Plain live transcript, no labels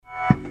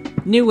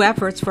New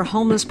efforts for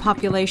homeless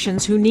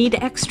populations who need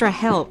extra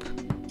help.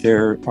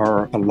 There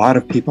are a lot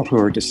of people who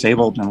are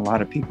disabled and a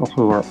lot of people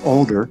who are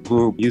older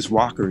who use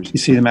walkers. You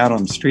see them out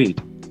on the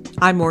street.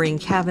 I'm Maureen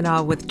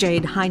Cavanaugh with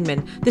Jade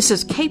Hindman. This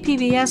is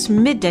KPBS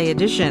Midday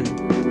Edition.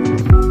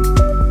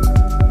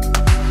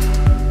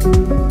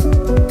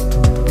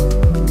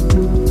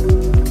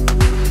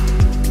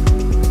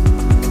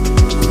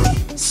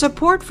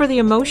 Support for the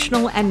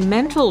emotional and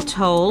mental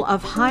toll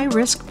of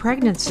high-risk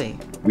pregnancy.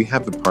 We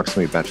have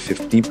approximately about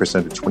 15%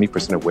 to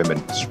 20% of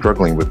women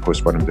struggling with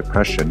postpartum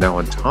depression. Now,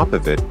 on top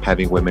of it,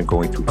 having women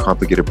going through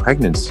complicated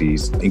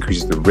pregnancies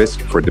increases the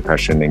risk for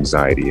depression and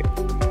anxiety.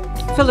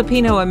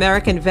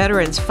 Filipino-American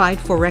veterans fight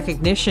for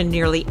recognition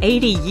nearly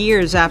 80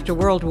 years after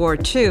World War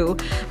II,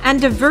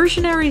 and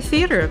Diversionary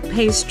Theater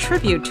pays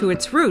tribute to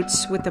its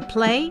roots with the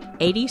play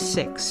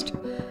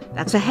 86th.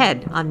 That's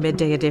ahead on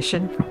Midday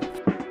Edition.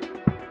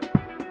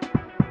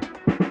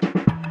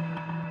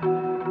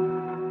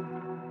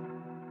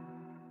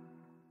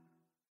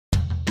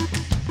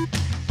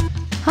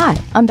 Hi,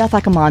 I'm Beth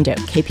Accomando,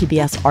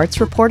 KPBS arts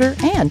reporter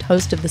and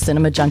host of the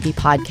Cinema Junkie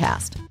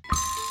podcast.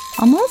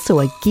 I'm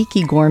also a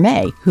geeky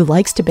gourmet who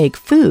likes to bake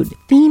food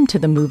themed to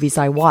the movies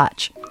I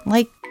watch,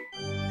 like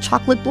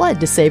chocolate blood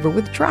to savor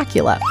with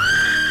Dracula,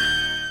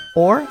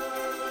 or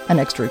an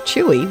extra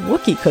chewy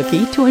Wookiee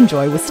cookie to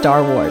enjoy with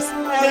Star Wars.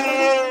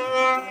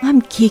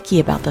 I'm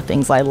geeky about the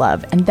things I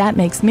love, and that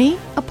makes me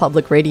a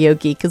public radio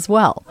geek as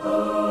well.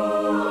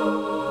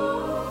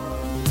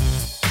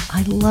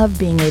 I love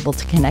being able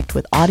to connect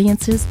with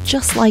audiences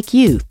just like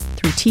you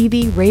through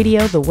TV,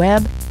 radio, the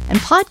web, and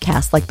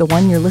podcasts like the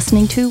one you're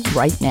listening to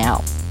right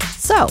now.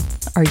 So,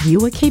 are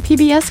you a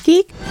KPBS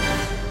geek?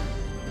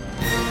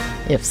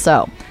 If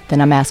so,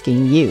 then I'm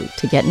asking you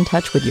to get in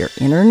touch with your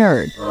inner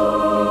nerd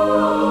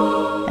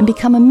and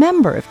become a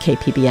member of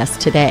KPBS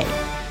today.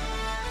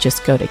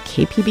 Just go to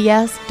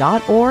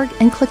kpbs.org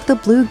and click the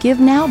blue Give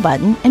Now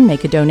button and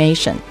make a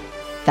donation.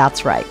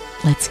 That's right,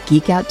 let's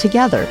geek out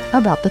together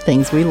about the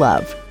things we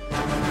love.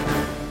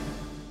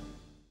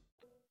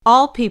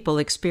 All people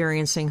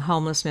experiencing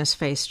homelessness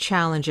face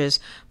challenges,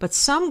 but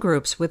some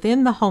groups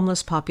within the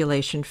homeless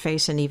population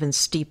face an even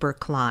steeper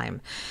climb.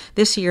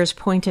 This year's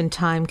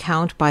point-in-time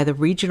count by the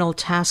Regional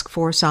Task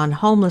Force on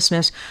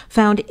Homelessness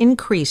found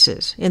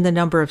increases in the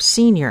number of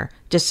senior,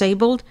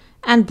 disabled,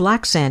 and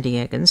Black San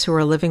Diegans who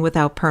are living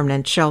without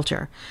permanent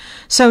shelter.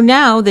 So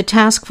now the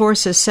task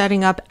force is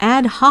setting up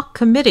ad hoc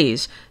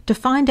committees to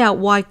find out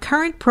why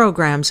current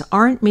programs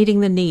aren't meeting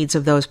the needs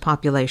of those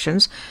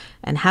populations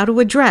and how to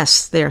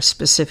address their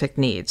specific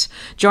needs.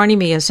 Joining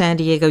me is San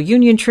Diego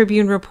Union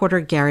Tribune reporter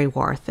Gary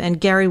Warth.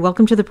 And Gary,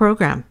 welcome to the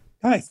program.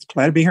 Hi,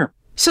 glad to be here.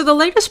 So the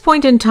latest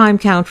point-in-time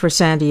count for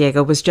San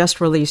Diego was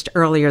just released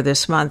earlier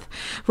this month.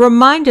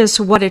 Remind us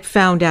what it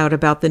found out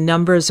about the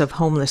numbers of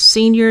homeless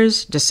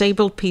seniors,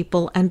 disabled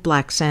people, and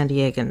Black San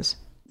Diegans.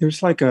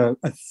 There's like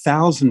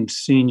 1,000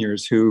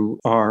 seniors who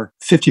are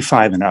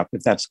 55 and up,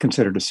 if that's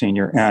considered a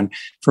senior. And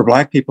for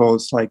Black people,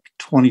 it's like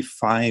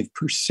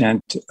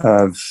 25%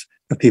 of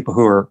the people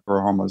who are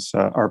homeless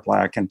are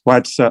Black. And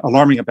what's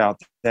alarming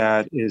about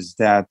that is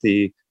that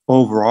the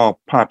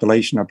overall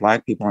population of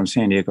Black people in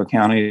San Diego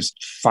County is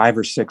 5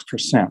 or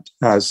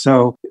 6%.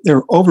 So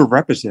they're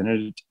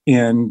overrepresented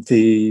in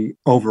the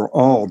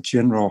overall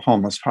general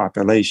homeless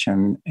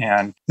population.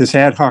 And this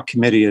ad hoc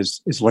committee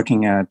is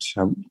looking at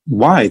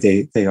why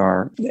they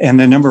are. And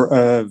the number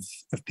of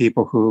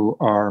people who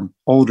are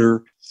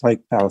older,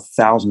 like about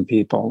 1,000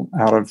 people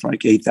out of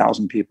like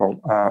 8,000 people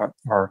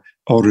are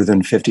older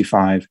than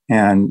 55.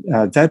 And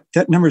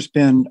that number's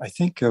been, I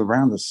think,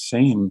 around the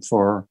same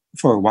for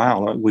a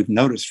while. We've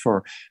noticed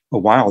for a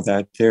while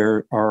that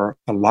there are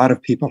a lot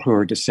of people who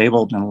are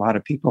disabled and a lot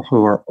of people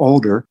who are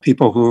older,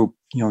 people who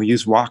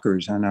use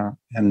walkers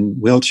and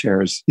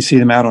wheelchairs. You see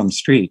them out on the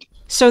street.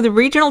 So the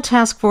Regional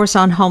Task Force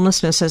on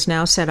Homelessness has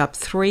now set up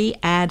 3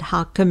 ad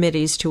hoc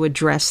committees to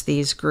address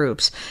these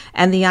groups.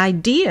 And the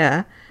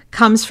idea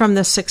comes from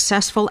the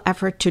successful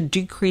effort to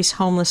decrease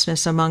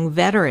homelessness among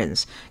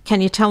veterans. Can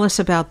you tell us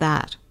about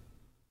that?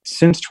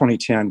 Since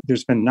 2010,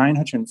 there's been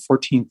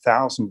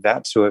 914,000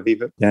 vets who have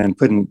either been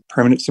put in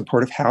permanent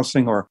supportive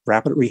housing or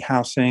rapid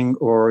rehousing,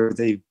 or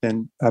they've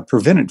been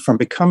prevented from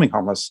becoming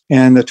homeless.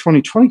 And the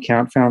 2020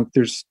 count found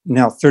there's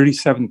now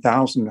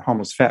 37,000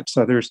 homeless vets.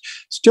 So there's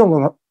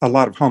still a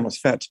lot of homeless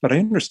vets. But I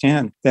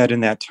understand that in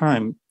that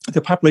time,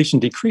 the population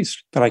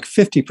decreased by like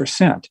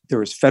 50%. There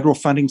was federal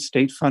funding,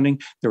 state funding,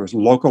 there was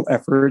local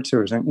efforts, there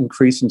was an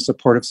increase in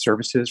supportive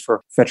services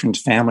for veterans'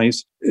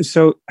 families.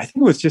 So I think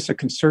it was just a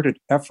concerted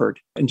effort.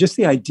 And just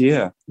the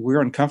idea,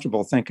 we're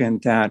uncomfortable thinking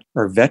that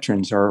our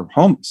veterans are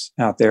homeless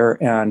out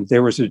there. And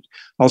there was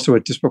also a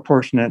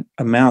disproportionate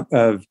amount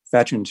of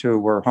veterans who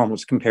were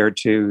homeless compared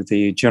to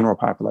the general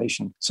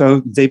population.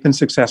 So they've been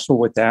successful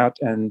with that.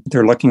 And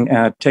they're looking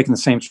at taking the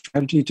same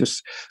strategy,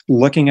 just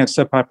looking at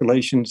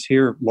subpopulations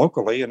here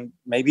locally. And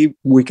maybe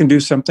we can do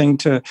something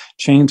to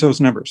change those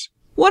numbers.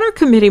 What are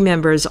committee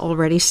members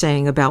already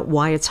saying about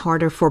why it's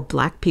harder for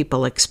Black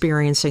people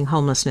experiencing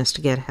homelessness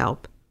to get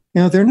help?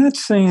 They're not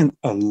saying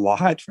a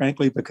lot,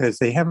 frankly, because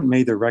they haven't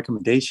made their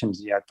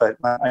recommendations yet. But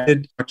I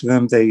did talk to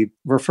them. They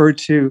referred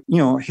to,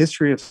 a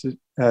history of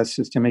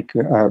systemic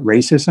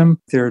racism.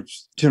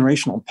 There's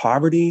generational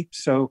poverty.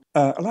 So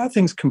a lot of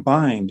things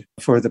combined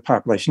for the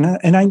population.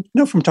 And I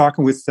know from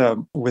talking with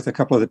a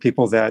couple of the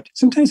people that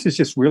sometimes it's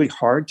just really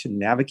hard to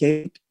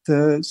navigate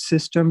the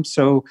system.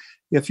 So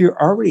if you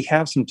already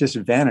have some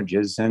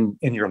disadvantages in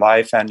your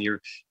life and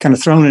you're kind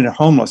of thrown into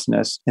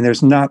homelessness and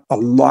there's not a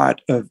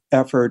lot of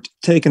effort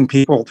taking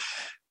people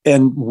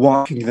and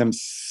walking them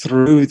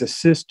through the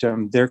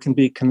system, there can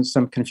be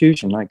some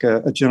confusion. Like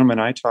a gentleman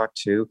I talked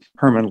to,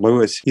 Herman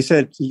Lewis, he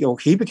said,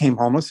 he became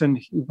homeless and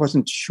he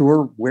wasn't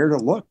sure where to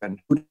look and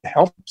who to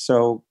help.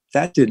 So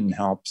that didn't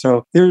help.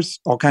 So there's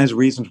all kinds of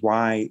reasons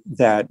why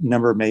that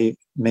number may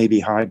be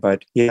high.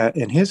 But yeah,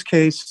 in his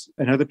case,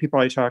 and other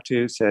people I talked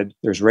to said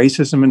there's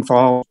racism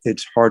involved.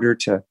 It's harder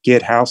to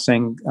get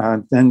housing.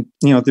 Then,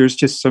 there's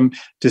just some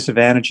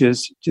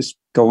disadvantages just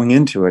going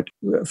into it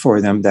for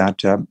them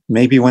that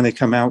maybe when they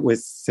come out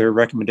with their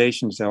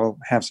recommendations, they'll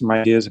have some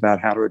ideas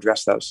about how to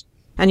address those.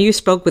 And you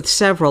spoke with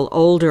several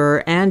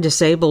older and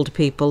disabled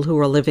people who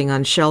are living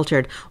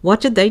unsheltered. What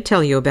did they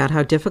tell you about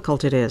how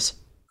difficult it is?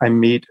 I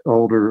meet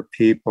older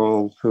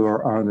people who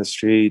are on the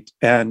street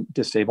and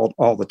disabled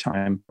all the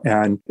time.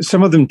 And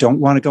some of them don't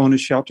want to go into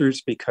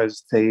shelters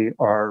because they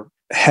are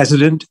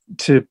hesitant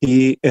to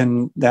be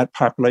in that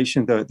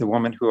population. The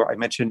woman who I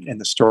mentioned in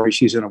the story,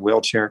 she's in a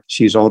wheelchair.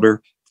 She's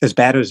older. As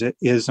bad as it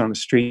is on the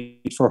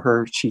street for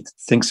her, she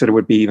thinks that it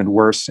would be even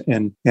worse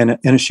in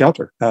a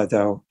shelter,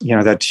 though,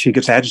 that she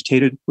gets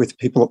agitated with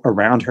people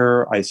around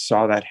her. I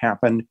saw that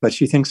happen, but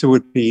she thinks it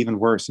would be even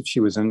worse if she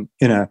was in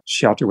a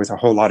shelter with a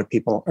whole lot of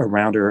people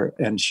around her,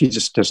 and she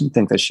just doesn't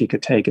think that she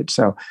could take it.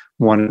 So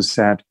one is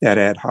that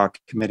ad hoc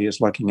committee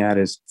is looking at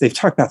is they've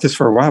talked about this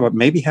for a while, but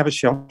maybe have a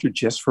shelter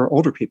just for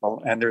older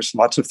people. And there's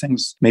lots of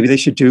things maybe they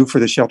should do for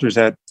the shelters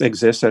that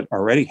exist that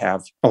already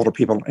have older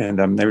people in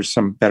them. There's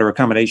some better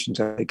accommodations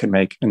that they can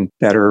make and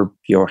better,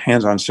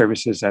 hands-on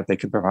services that they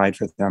could provide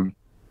for them.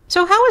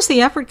 So how is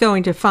the effort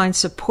going to find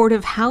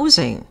supportive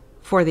housing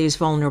for these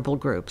vulnerable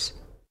groups?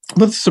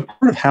 Well,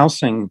 supportive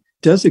housing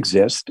does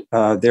exist.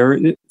 There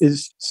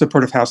is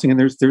supportive housing, and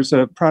there's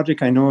a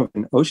project I know of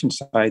in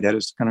Oceanside that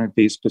is going to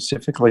be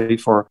specifically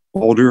for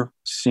older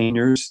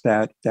seniors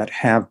that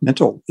have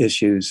mental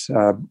issues,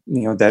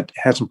 that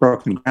hasn't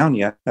broken ground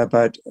yet.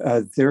 But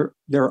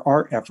there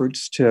are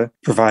efforts to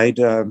provide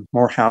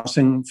more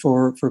housing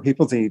for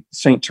people. The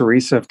St.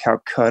 Teresa of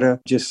Calcutta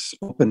just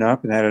opened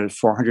up and added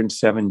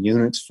 407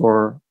 units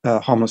for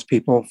homeless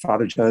people.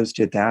 Father Joe's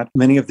did that.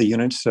 Many of the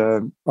units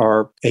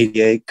are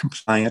ADA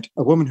compliant.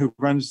 A woman who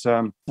runs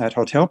that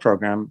hotel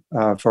program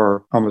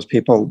for homeless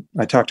people,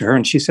 I talked to her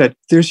and she said,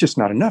 there's just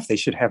not enough. They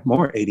should have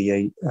more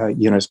ADA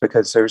units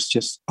because there's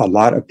just a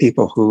lot of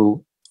people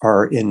who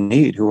are in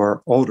need, who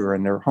are older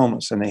and they're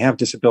homeless and they have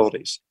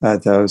disabilities,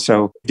 though.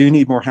 So do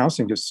need more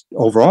housing just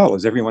overall,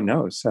 as everyone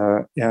knows,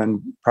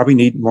 and probably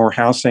need more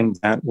housing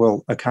that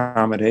will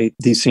accommodate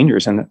these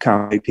seniors and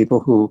accommodate people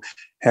who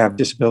have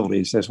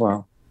disabilities as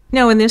well.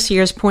 Now, in this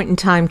year's point in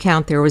time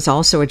count, there was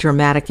also a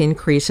dramatic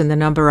increase in the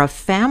number of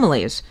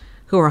families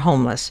who are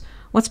homeless.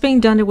 What's being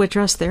done to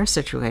address their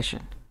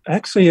situation?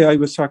 Actually, I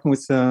was talking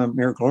with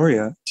Mayor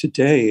Gloria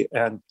today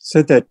and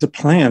said that the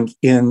plan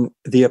in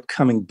the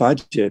upcoming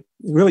budget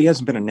really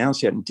hasn't been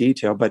announced yet in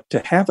detail, but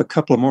to have a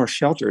couple of more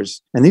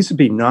shelters, and these would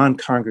be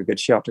non-congregate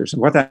shelters.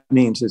 And what that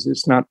means is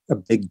it's not a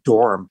big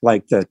dorm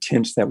like the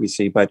tents that we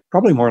see, but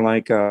probably more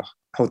like a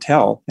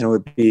hotel, and it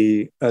would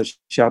be a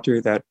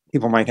shelter that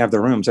people might have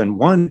their rooms, and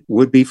one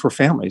would be for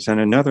families and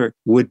another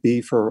would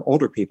be for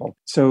older people.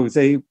 So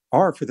they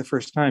are, for the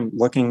first time,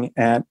 looking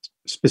at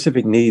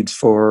specific needs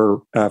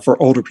for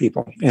older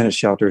people in a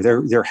shelter.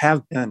 There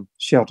have been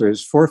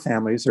shelters for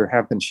families. There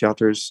have been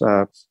shelters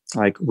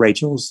like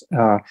Rachel's,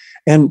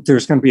 and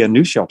there's going to be a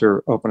new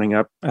shelter opening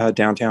up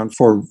downtown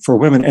for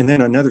women, and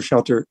then another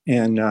shelter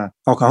in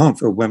El Cajon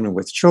for women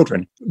with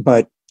children.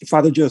 But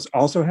Father Joe's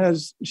also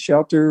has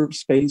shelter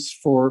space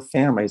for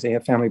families. They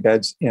have family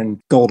beds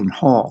in Golden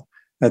Hall,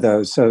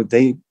 though. So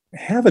they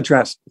have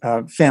addressed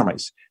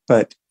families.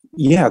 But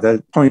yeah,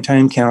 the point in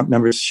time count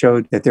numbers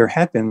showed that there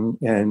had been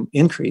an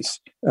increase.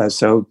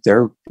 So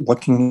they're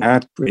looking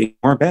at creating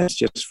more beds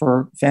just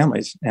for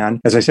families.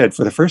 And as I said,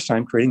 for the first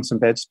time, creating some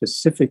beds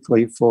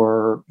specifically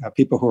for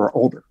people who are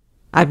older.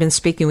 I've been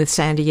speaking with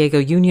San Diego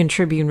Union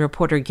Tribune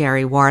reporter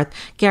Gary Warth.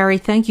 Gary,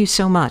 thank you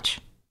so much.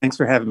 Thanks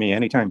for having me.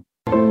 Anytime.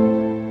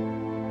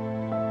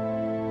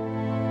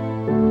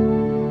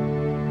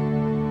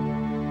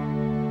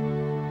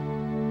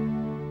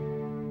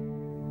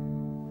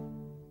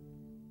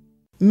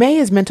 May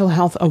is Mental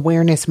Health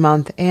Awareness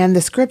Month, and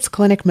the Scripps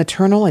Clinic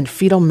Maternal and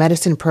Fetal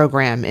Medicine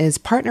Program is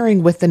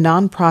partnering with the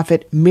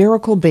nonprofit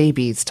Miracle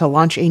Babies to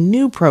launch a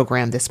new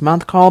program this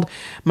month called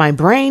My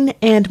Brain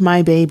and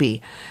My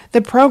Baby.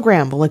 The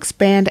program will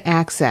expand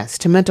access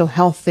to mental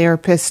health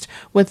therapists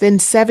within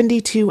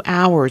 72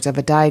 hours of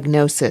a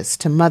diagnosis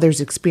to mothers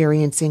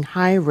experiencing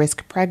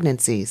high-risk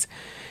pregnancies.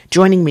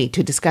 Joining me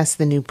to discuss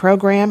the new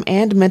program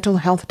and mental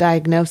health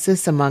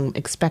diagnosis among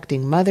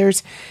expecting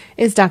mothers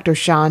is Dr.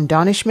 Sean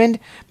Donishmond,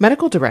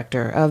 Medical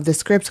Director of the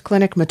Scripps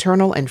Clinic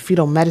Maternal and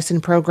Fetal Medicine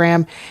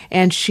Program,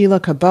 and Sheila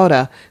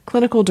Kubota,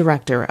 Clinical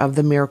Director of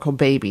the Miracle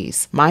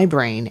Babies, My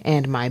Brain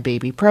and My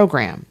Baby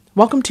program.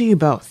 Welcome to you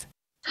both.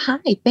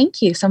 Hi,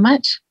 thank you so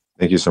much.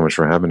 Thank you so much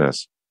for having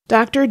us.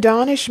 Dr.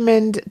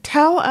 Donishmond,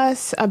 tell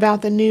us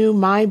about the new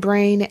My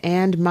Brain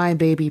and My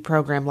Baby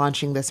program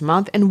launching this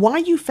month and why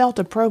you felt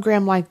a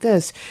program like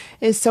this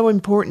is so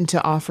important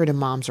to offer to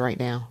moms right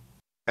now.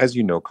 As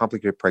you know,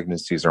 complicated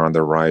pregnancies are on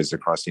the rise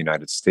across the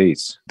United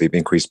States. They've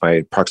increased by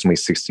approximately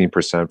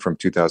 16% from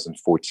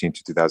 2014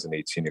 to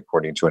 2018,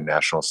 according to a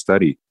national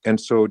study. And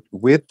so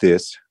with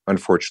this,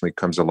 unfortunately,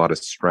 comes a lot of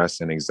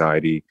stress and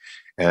anxiety.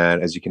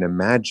 And as you can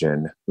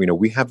imagine,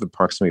 we have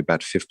approximately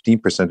about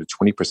 15% to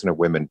 20% of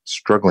women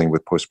struggling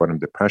with postpartum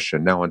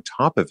depression. Now, on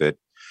top of it,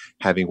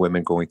 having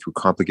women going through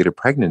complicated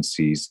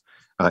pregnancies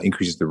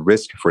increases the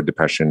risk for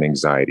depression and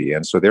anxiety.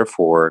 And so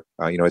therefore,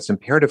 it's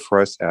imperative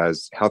for us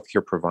as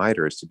healthcare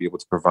providers to be able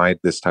to provide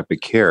this type of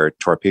care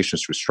to our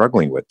patients who are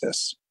struggling with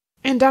this.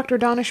 And Dr.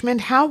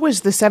 Donishmond, how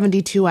was the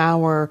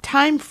 72-hour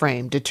time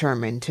frame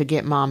determined to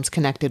get moms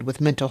connected with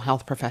mental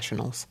health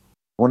professionals?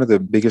 One of the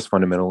biggest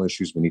fundamental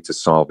issues we need to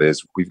solve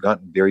is we've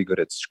gotten very good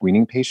at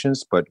screening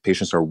patients, but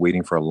patients are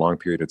waiting for a long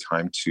period of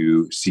time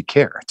to seek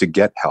care, to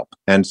get help.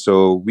 And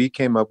so we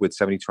came up with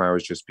 72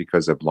 hours just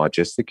because of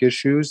logistic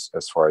issues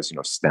as far as,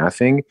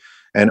 staffing.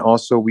 And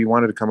also we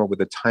wanted to come up with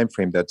a time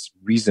frame that's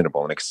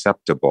reasonable and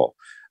acceptable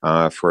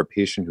for a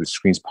patient who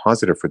screens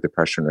positive for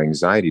depression or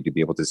anxiety to be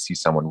able to see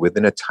someone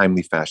within a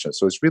timely fashion.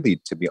 So it's really,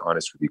 to be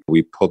honest with you,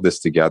 we pulled this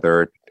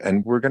together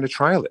and we're going to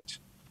trial it.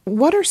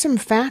 What are some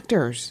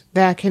factors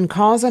that can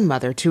cause a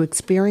mother to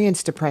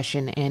experience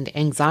depression and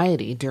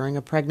anxiety during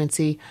a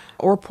pregnancy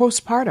or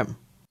postpartum?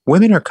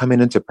 Women are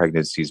coming into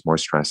pregnancies more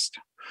stressed.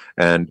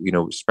 And,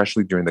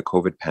 especially during the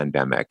COVID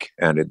pandemic,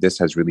 and this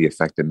has really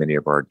affected many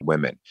of our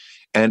women.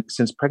 And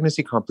since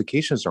pregnancy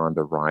complications are on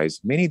the rise,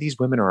 many of these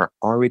women are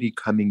already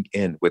coming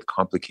in with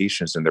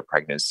complications in their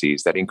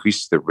pregnancies that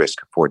increases the risk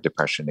for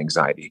depression and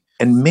anxiety.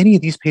 And many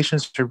of these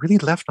patients are really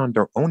left on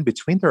their own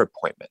between their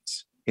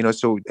appointments.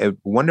 So a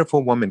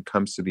wonderful woman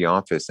comes to the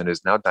office and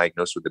is now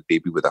diagnosed with a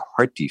baby with a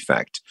heart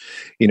defect.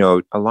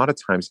 A lot of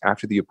times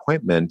after the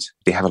appointment,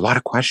 they have a lot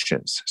of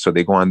questions. So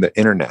they go on the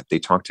internet, they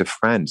talk to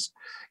friends,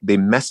 they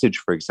message,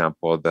 for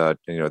example,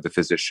 the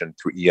physician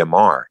through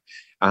EMR.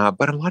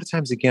 But a lot of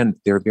times, again,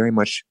 they're very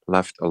much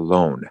left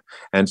alone.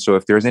 And so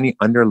if there's any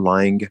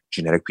underlying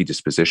genetic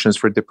predispositions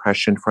for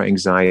depression, for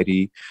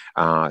anxiety,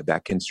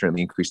 that can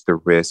certainly increase the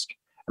risk.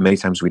 Many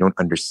times we don't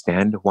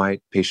understand why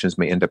patients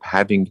may end up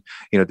having,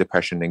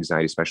 depression and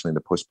anxiety, especially in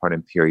the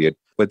postpartum period.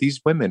 But these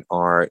women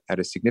are at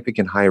a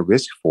significant higher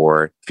risk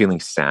for feeling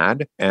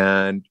sad,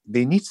 and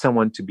they need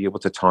someone to be able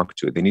to talk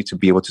to. They need to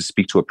be able to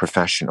speak to a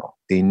professional.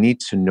 They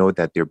need to know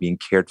that they're being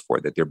cared for,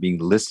 that they're being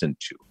listened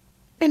to.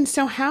 And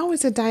so how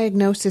is a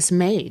diagnosis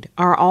made?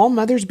 Are all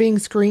mothers being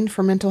screened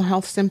for mental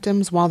health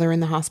symptoms while they're in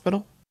the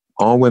hospital?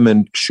 All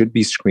women should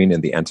be screened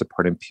in the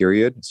antepartum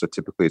period. So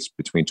typically it's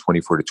between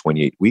 24 to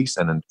 28 weeks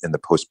and in the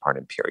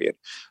postpartum period.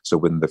 So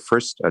within the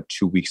first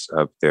 2 weeks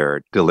of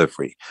their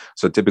delivery.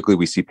 So typically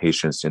we see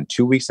patients in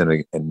 2 weeks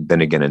and then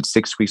again in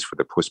 6 weeks for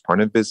the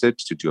postpartum visit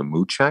to do a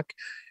mood check.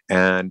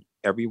 And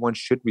everyone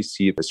should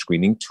receive a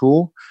screening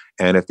tool.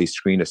 And if they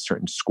screen a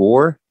certain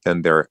score,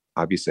 then they're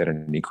obviously at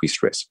an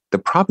increased risk. The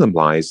problem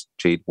lies,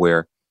 Jade,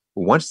 where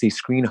once they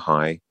screen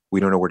high, we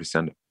don't know where to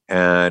send them.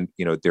 And,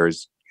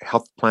 there's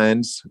health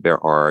plans,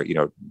 there are,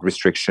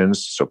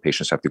 restrictions. So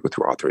patients have to go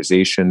through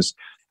authorizations.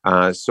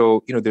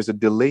 So there's a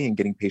delay in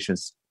getting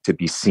patients to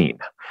be seen.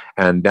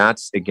 And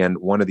that's, again,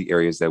 one of the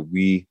areas that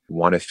we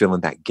want to fill in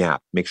that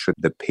gap, make sure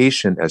the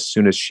patient, as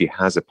soon as she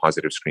has a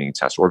positive screening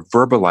test or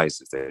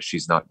verbalizes that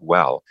she's not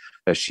well,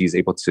 that she's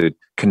able to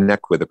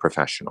connect with a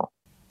professional.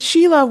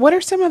 Sheila, what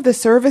are some of the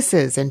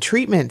services and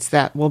treatments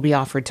that will be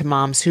offered to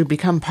moms who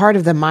become part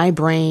of the My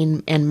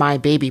Brain and My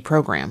Baby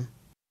program?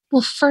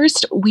 Well,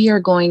 first, we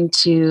are going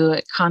to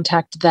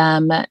contact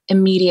them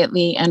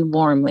immediately and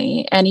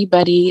warmly.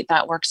 Anybody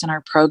that works in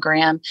our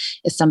program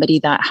is somebody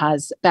that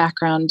has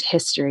background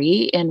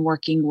history in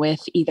working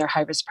with either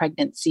high-risk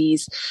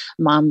pregnancies,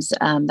 moms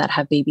that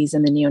have babies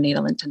in the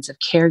neonatal intensive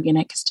care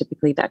unit, because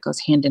typically that goes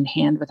hand in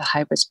hand with a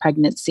high-risk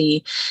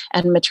pregnancy,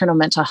 and maternal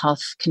mental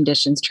health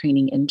conditions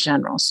training in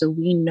general. So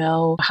we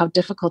know how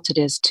difficult it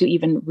is to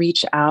even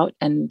reach out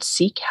and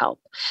seek help.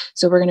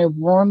 So we're going to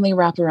warmly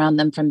wrap around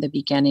them from the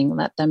beginning,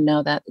 let them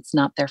know that it's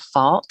not their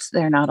fault,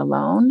 they're not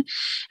alone.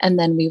 And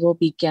then we will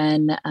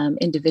begin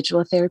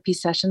individual therapy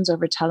sessions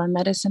over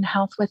telemedicine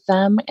health with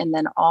them, and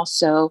then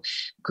also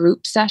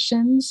group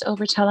sessions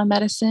over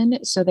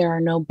telemedicine. So there are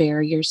no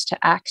barriers to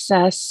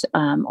access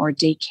or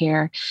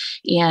daycare.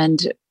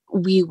 And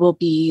we will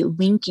be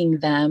linking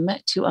them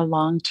to a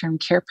long-term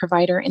care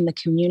provider in the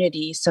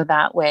community. So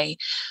that way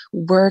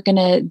we're going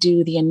to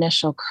do the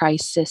initial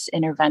crisis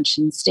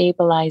intervention,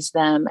 stabilize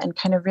them, and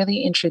kind of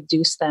really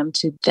introduce them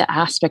to the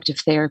aspect of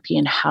therapy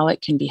and how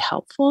it can be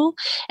helpful.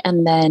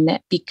 And then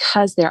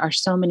because there are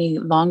so many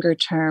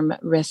longer-term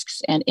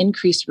risks and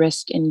increased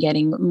risk in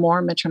getting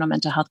more maternal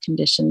mental health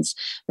conditions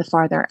the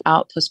farther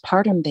out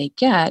postpartum they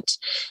get,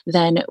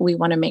 then we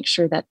want to make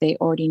sure that they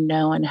already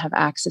know and have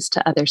access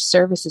to other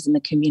services in the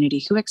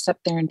community who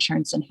accept their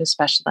insurance and who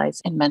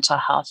specialize in mental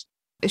health.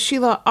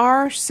 Sheila,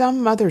 are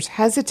some mothers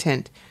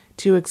hesitant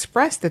to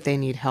express that they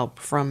need help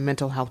from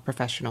mental health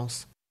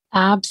professionals?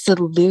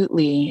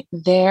 Absolutely.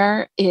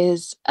 There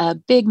is a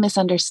big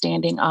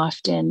misunderstanding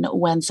often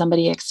when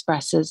somebody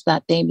expresses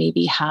that they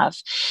maybe have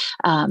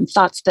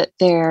thoughts that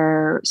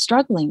they're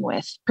struggling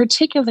with,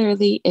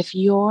 particularly if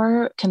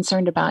you're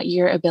concerned about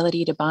your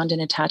ability to bond and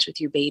attach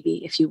with your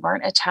baby. If you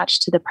weren't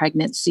attached to the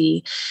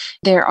pregnancy,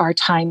 there are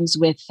times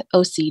with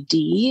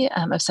OCD,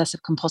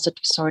 obsessive compulsive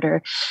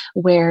disorder,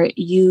 where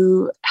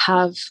you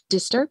have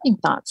disturbing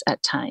thoughts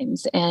at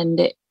times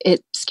and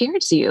it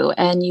scares you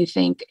and you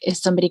think, is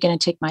somebody going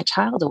to take my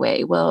child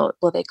away? Will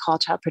they call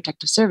Child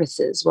Protective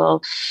Services?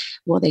 Will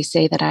they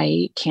say that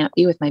I can't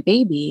be with my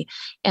baby?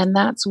 And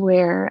that's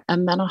where a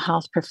mental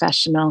health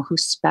professional who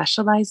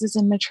specializes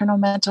in maternal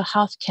mental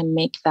health can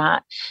make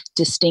that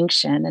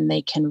distinction, and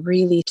they can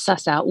really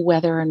suss out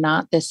whether or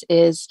not this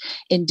is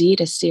indeed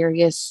a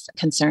serious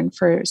concern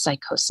for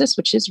psychosis,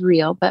 which is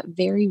real but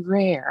very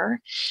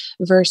rare,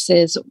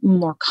 versus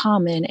more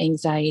common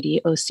anxiety,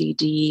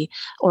 OCD,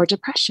 or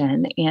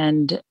depression.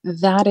 And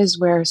that is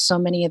where so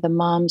many of the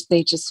moms,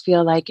 they just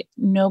feel like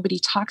nobody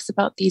talks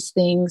about these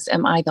things.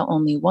 Am I the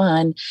only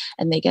one?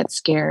 And they get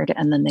scared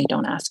and then they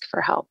don't ask for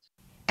help.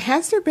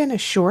 Has there been a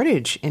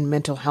shortage in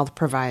mental health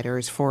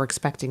providers for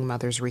expecting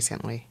mothers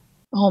recently?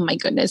 Oh my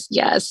goodness,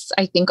 yes.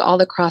 I think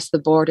all across the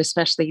board,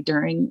 especially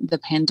during the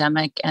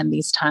pandemic and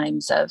these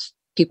times of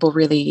people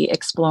really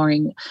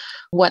exploring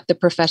what the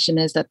profession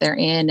is that they're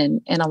in,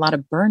 and a lot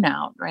of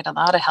burnout, right? A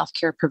lot of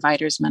healthcare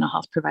providers, mental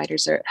health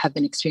providers have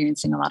been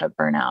experiencing a lot of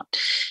burnout.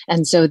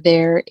 And so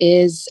there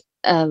is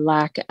a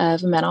lack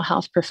of mental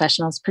health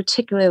professionals,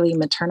 particularly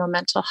maternal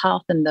mental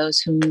health, and those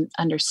who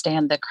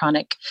understand the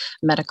chronic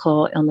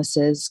medical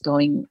illnesses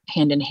going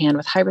hand in hand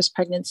with high-risk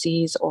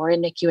pregnancies or a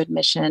NICU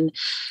admission.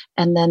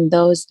 And then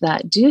those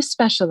that do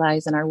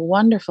specialize and are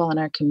wonderful in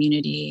our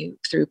community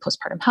through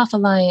Postpartum Health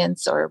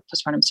Alliance or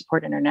Postpartum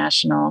Support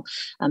International,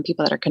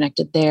 people that are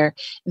connected there,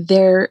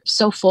 they're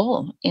so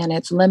full and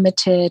it's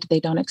limited. They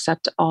don't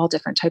accept all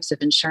different types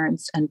of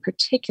insurance. And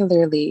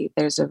particularly,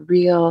 there's a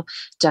real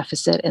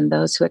deficit in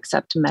those who accept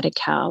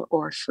Medi-Cal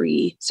or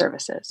free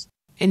services.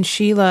 And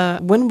Sheila,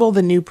 when will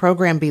the new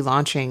program be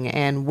launching,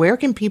 and where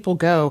can people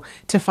go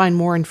to find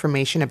more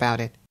information about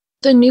it?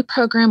 The new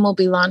program will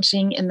be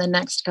launching in the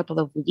next couple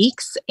of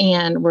weeks,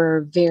 and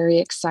we're very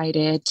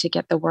excited to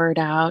get the word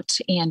out.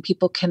 And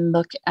people can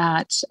look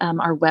at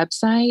our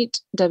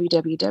website,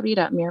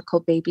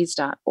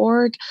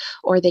 www.miraclebabies.org,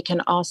 or they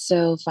can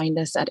also find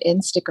us at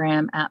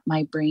Instagram at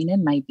My Brain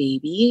and My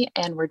Baby.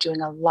 And we're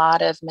doing a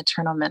lot of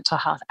maternal mental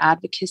health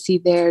advocacy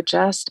there,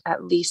 just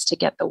at least to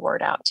get the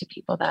word out to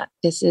people that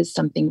this is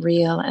something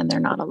real and they're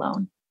not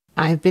alone.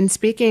 I've been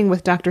speaking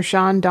with Dr.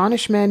 Shawn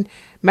Donishmand,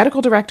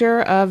 Medical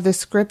Director of the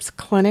Scripps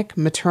Clinic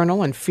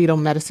Maternal and Fetal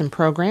Medicine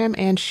Program,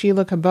 and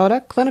Sheila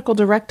Kubota, Clinical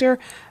Director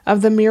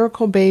of the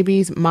Miracle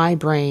Babies My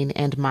Brain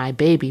and My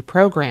Baby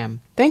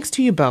Program. Thanks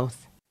to you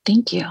both.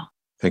 Thank you.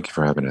 Thank you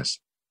for having us.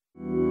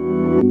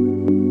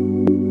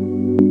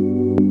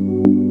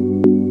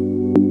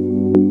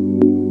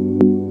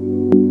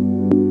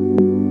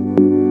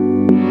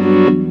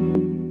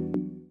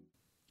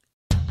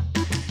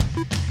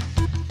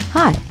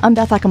 Hi, I'm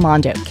Beth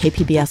Accomando,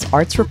 KPBS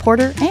arts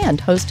reporter and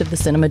host of the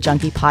Cinema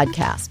Junkie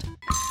podcast.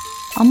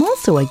 I'm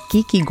also a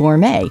geeky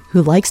gourmet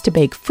who likes to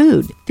bake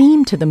food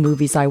themed to the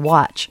movies I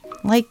watch,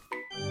 like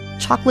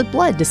chocolate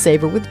blood to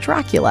savor with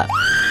Dracula,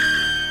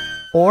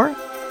 or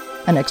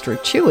an extra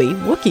chewy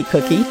Wookiee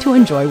cookie to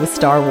enjoy with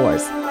Star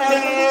Wars.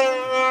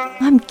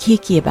 I'm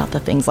geeky about the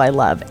things I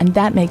love, and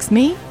that makes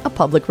me a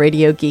public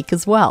radio geek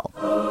as well.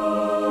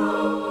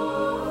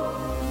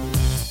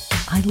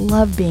 I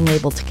love being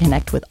able to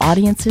connect with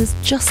audiences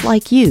just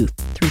like you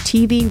through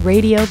TV,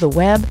 radio, the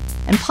web,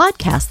 and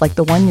podcasts like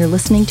the one you're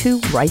listening to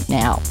right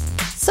now.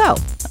 So,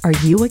 are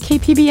you a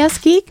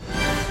KPBS geek?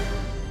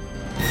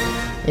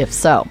 If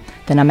so,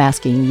 then I'm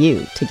asking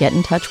you to get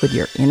in touch with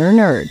your inner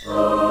nerd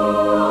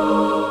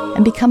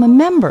and become a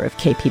member of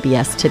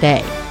KPBS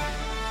today.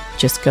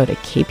 Just go to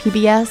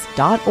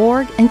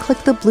kpbs.org and click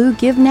the blue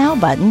Give Now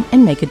button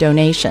and make a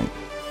donation.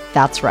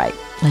 That's right,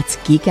 let's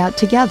geek out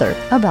together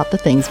about the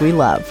things we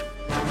love.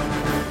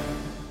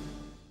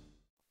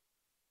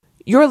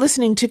 You're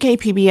listening to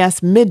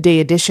KPBS Midday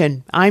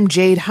Edition. I'm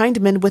Jade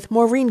Hindman with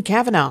Maureen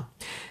Cavanaugh.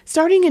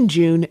 Starting in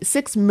June,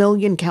 6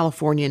 million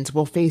Californians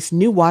will face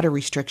new water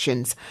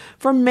restrictions.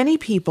 For many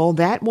people,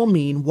 that will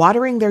mean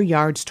watering their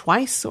yards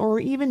twice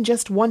or even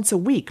just once a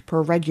week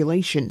per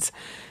regulations.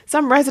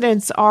 Some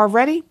residents are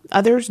ready,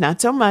 others not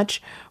so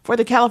much. For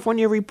the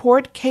California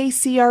Report,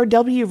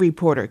 KCRW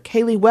reporter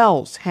Kaylee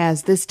Wells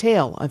has this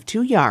tale of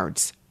 2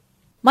 yards.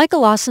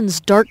 Michael Austin's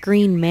dark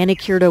green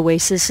manicured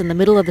oasis in the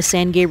middle of the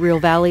San Gabriel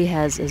Valley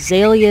has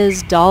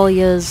azaleas,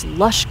 dahlias,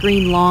 lush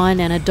green lawn,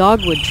 and a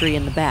dogwood tree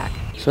in the back.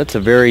 So it's a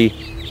very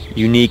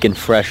unique and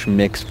fresh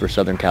mix for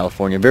Southern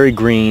California. Very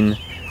green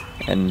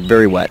and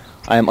very wet.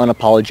 I am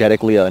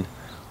unapologetically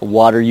a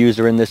water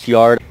user in this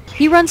yard.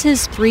 He runs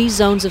his 3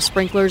 zones of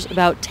sprinklers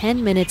about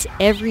 10 minutes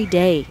every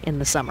day in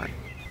the summer.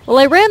 Well,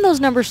 I ran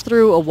those numbers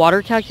through a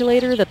water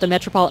calculator that the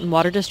Metropolitan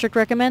Water District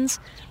recommends.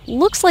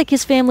 Looks like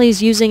his family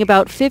is using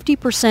about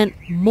 50%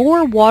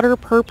 more water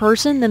per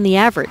person than the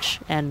average,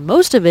 and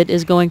most of it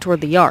is going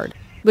toward the yard.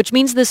 Which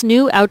means this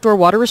new outdoor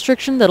water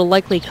restriction that'll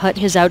likely cut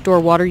his outdoor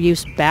water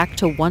use back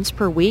to once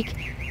per week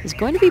is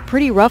going to be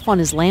pretty rough on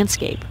his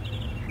landscape.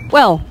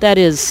 Well, that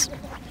is,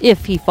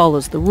 if he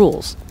follows the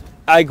rules.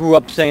 I grew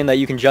up saying that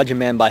you can judge a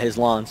man by his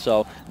lawn,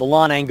 so the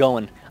lawn ain't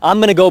going. I'm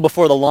going to go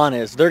before the lawn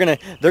is. They're going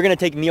to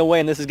take me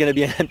away, and this is going to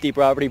be an empty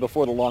property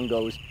before the lawn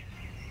goes.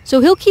 So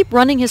he'll keep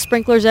running his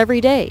sprinklers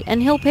every day,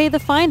 and he'll pay the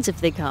fines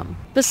if they come.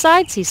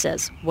 Besides, he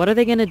says, what are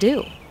they going to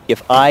do?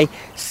 If I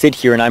sit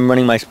here and I'm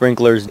running my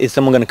sprinklers, is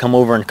someone going to come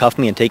over and cuff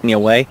me and take me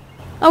away?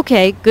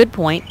 Okay, good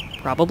point.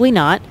 Probably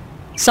not.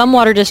 Some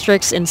water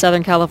districts in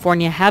Southern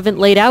California haven't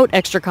laid out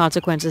extra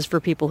consequences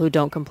for people who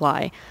don't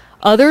comply.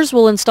 Others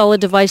will install a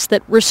device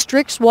that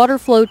restricts water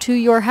flow to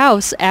your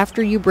house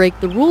after you break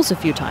the rules a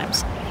few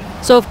times.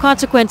 So if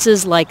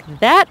consequences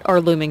like that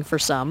are looming for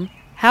some,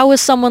 how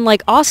is someone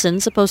like Austin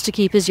supposed to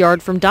keep his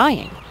yard from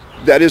dying?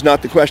 That is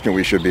not the question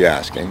we should be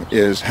asking,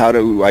 is how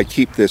do I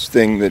keep this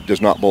thing that does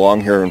not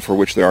belong here and for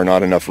which there are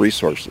not enough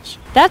resources?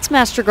 That's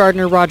Master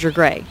Gardener Roger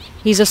Gray.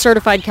 He's a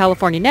certified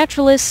California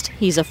naturalist,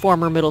 he's a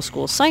former middle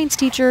school science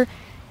teacher,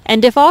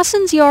 and if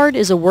Austin's yard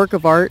is a work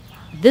of art,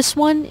 this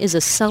one is a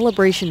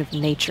celebration of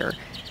nature.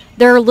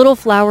 There are little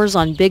flowers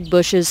on big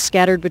bushes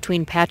scattered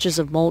between patches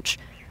of mulch,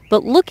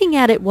 but looking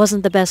at it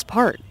wasn't the best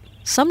part.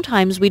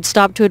 Sometimes we'd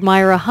stop to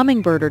admire a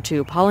hummingbird or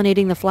two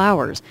pollinating the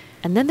flowers,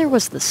 and then there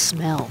was the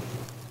smell.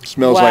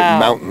 Smells like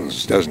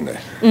mountains, doesn't it?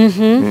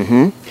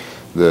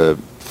 Mm-hmm. The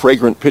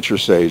fragrant pitcher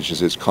sage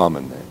is its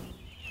common name.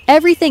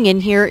 Everything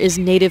in here is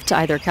native to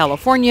either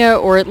California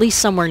or at least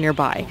somewhere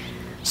nearby,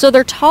 so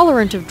they're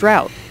tolerant of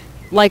drought.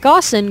 Like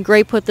Austin,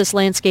 Gray put this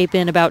landscape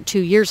in about 2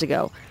 years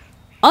ago.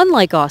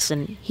 Unlike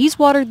Austin, he's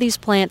watered these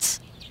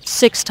plants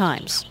 6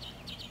 times.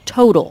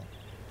 Total.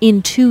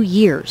 In 2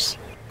 years.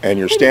 And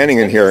you're standing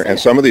in here, and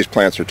some of these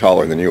plants are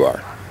taller than you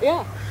are.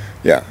 Yeah.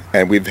 Yeah,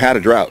 and we've had a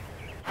drought.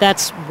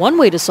 That's one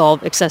way to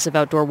solve excessive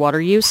outdoor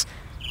water use,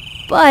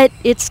 but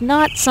it's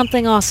not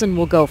something Austin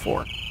will go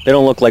for. They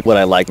don't look like what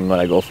I like and what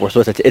I go for,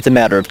 so it's a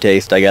matter of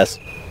taste, I guess.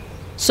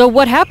 So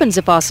what happens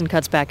if Austin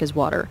cuts back his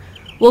water?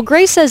 Well,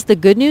 Gray says the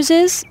good news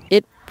is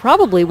it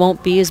probably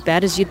won't be as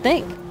bad as you'd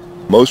think.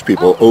 Most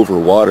people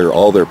overwater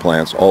all their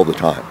plants all the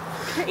time.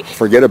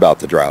 Forget about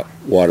the drought.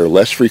 Water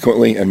less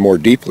frequently and more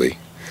deeply.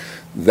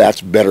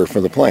 That's better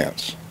for the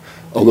plants.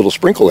 A little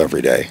sprinkle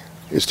every day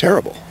is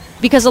terrible.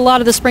 Because a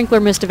lot of the sprinkler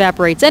mist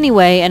evaporates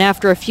anyway, and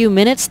after a few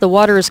minutes the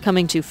water is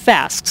coming too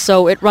fast,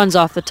 so it runs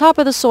off the top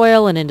of the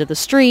soil and into the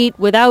street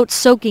without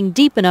soaking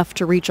deep enough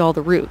to reach all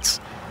the roots.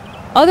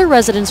 Other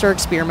residents are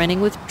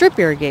experimenting with drip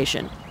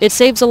irrigation. It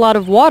saves a lot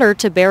of water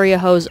to bury a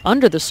hose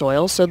under the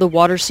soil so the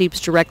water seeps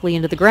directly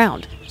into the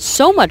ground.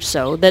 So much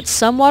so that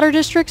some water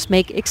districts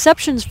make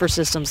exceptions for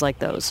systems like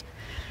those.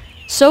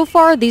 So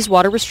far, these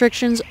water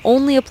restrictions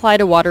only apply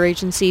to water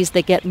agencies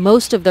that get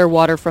most of their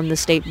water from the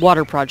State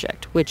Water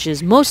Project, which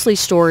is mostly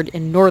stored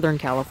in Northern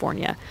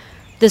California.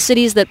 The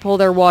cities that pull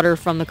their water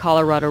from the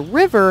Colorado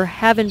River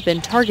haven't been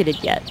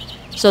targeted yet.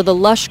 So the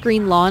lush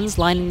green lawns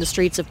lining the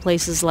streets of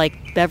places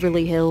like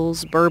Beverly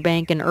Hills,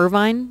 Burbank, and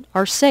Irvine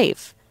are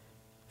safe.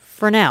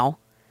 For now.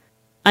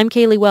 I'm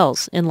Kaylee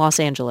Wells in Los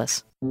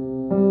Angeles.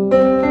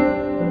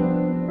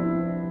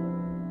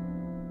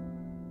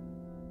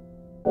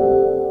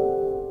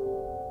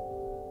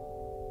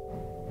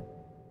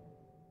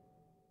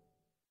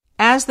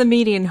 As the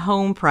median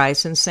home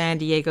price in San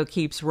Diego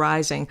keeps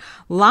rising,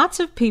 lots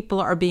of people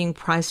are being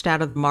priced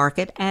out of the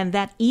market, and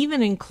that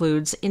even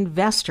includes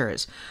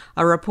investors.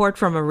 A report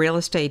from a real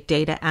estate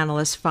data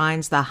analyst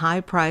finds the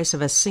high price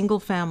of a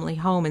single-family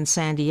home in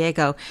San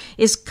Diego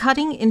is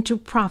cutting into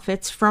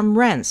profits from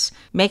rents,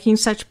 making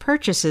such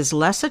purchases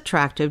less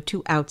attractive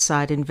to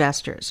outside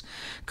investors.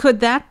 Could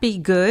that be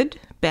good,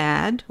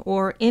 bad,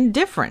 or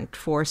indifferent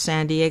for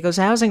San Diego's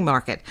housing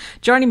market?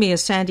 Joining me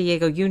is San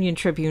Diego Union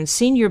Tribune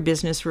senior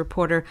business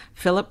reporter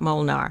Philip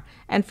Molnar.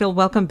 And Phil,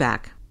 welcome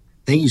back.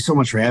 Thank you so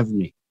much for having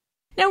me.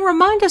 Now,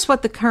 remind us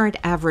what the current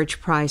average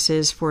price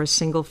is for a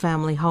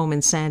single-family home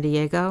in San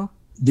Diego.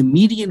 The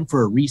median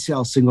for a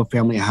resale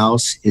single-family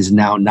house is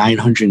now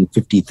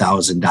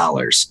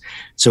 $950,000.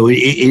 So it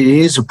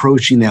is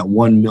approaching that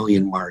 1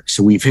 million mark.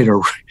 So we've hit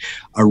a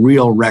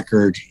real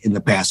record in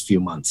the past few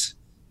months.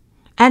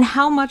 And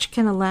how much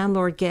can a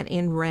landlord get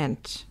in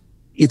rent?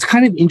 It's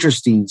kind of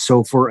interesting.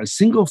 So for a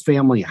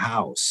single-family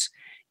house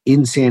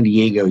in San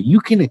Diego,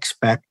 you can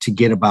expect to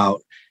get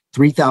about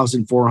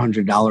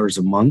 $3,400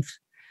 a month,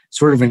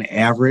 sort of an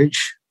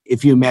average.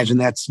 If you imagine,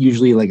 that's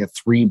usually like a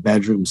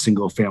 3-bedroom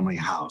single family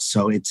house.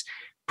 So it's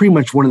pretty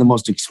much one of the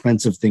most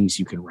expensive things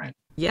you can rent.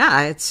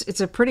 Yeah,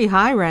 it's a pretty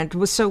high rent.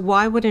 So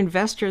why would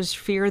investors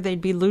fear they'd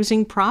be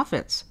losing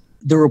profits?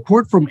 The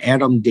report from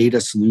Adam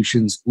Data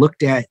Solutions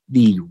looked at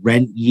the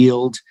rent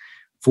yield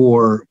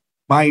for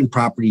buying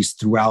properties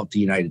throughout the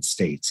United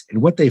States.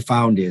 And what they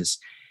found is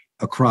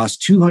across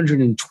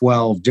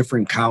 212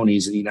 different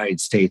counties in the United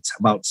States,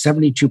 about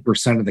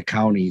 72% of the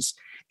counties,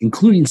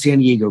 including San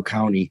Diego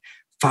County,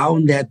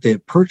 found that the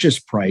purchase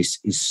price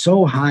is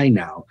so high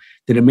now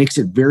that it makes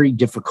it very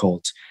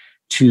difficult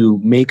to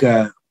make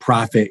a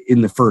profit in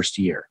the first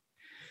year.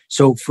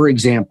 So, for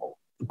example,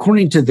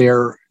 according to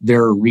their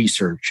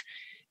research,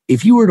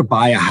 if you were to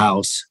buy a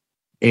house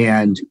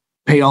and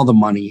pay all the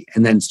money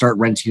and then start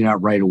renting it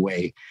out right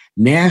away,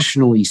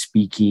 nationally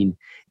speaking,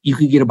 you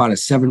could get about a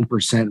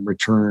 7%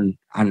 return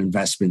on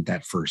investment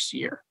that first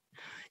year.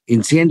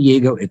 In San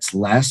Diego, it's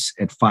less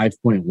at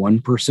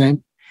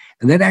 5.1%.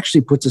 And that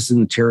actually puts us in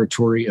the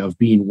territory of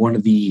being one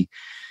of the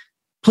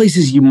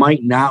places you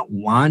might not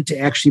want to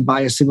actually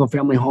buy a single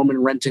family home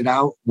and rent it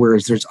out,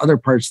 whereas there's other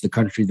parts of the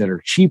country that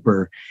are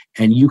cheaper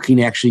and you can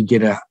actually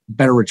get a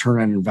better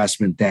return on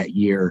investment that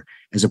year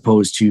as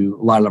opposed to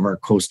a lot of our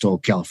coastal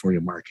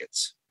California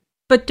markets.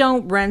 But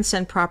don't rents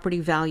and property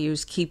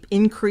values keep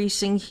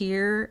increasing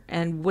here?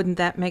 And wouldn't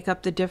that make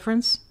up the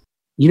difference?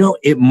 You know,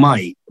 it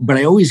might, but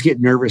I always get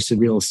nervous in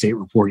real estate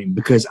reporting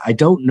because I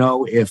don't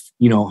know if,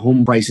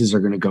 home prices are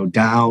going to go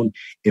down,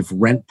 if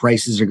rent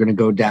prices are going to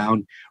go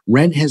down.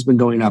 Rent has been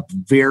going up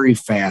very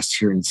fast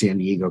here in San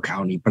Diego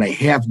County, but I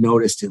have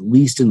noticed, at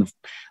least in the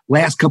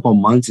last couple of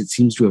months, it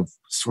seems to have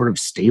sort of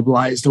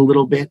stabilized a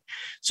little bit.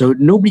 So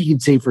nobody can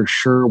say for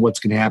sure what's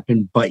going to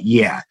happen, but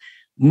yeah,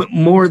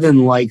 more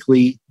than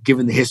likely,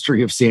 given the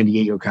history of San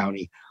Diego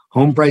County,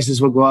 home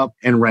prices will go up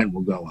and rent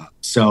will go up.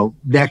 So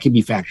that can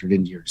be factored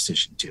into your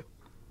decision too.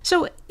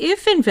 So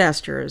if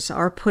investors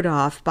are put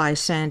off by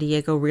San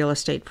Diego real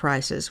estate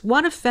prices,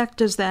 what effect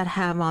does that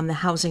have on the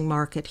housing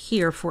market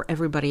here for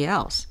everybody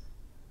else?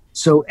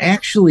 So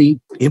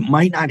actually, it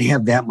might not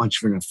have that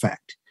much of an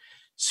effect.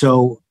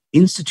 So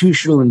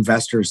institutional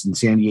investors in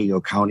San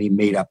Diego County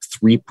made up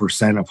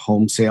 3% of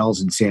home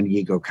sales in San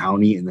Diego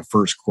County in the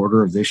first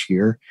quarter of this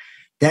year.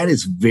 That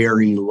is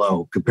very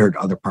low compared to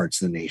other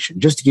parts of the nation.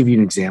 Just to give you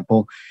an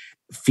example,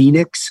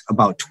 Phoenix,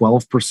 about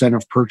 12%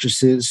 of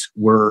purchases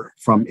were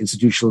from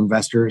institutional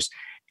investors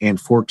and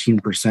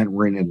 14%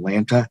 were in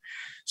Atlanta.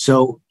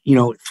 So,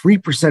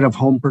 3% of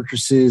home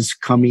purchases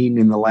coming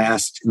in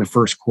the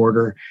first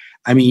quarter.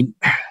 I mean,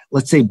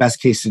 let's say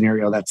best case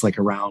scenario, that's like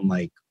around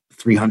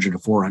 300 to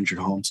 400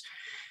 homes.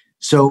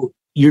 So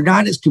you're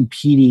not as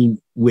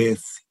competing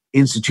with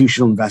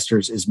institutional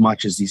investors as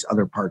much as these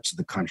other parts of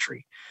the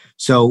country.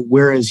 So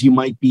whereas you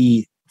might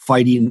be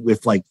fighting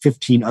with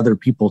 15 other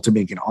people to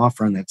make an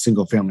offer on that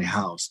single family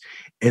house,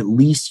 at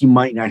least you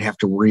might not have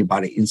to worry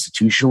about an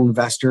institutional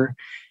investor.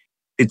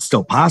 It's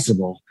still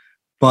possible,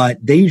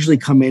 but they usually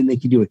come in, they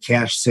can do a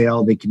cash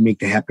sale, they can make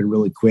that happen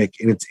really quick,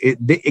 and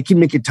it can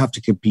make it tough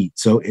to compete.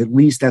 So at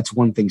least that's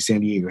one thing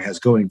San Diego has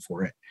going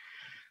for it.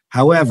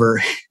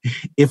 However,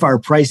 if our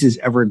prices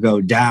ever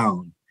go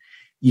down,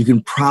 you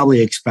can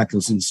probably expect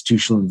those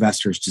institutional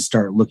investors to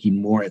start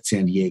looking more at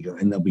San Diego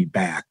and they'll be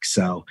back.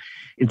 So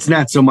it's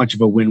not so much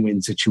of a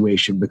win-win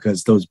situation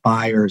because those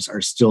buyers are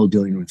still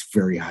dealing with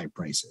very high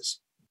prices.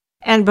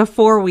 And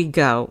before we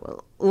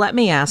go, let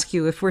me ask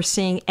you if we're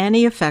seeing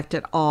any effect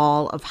at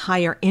all of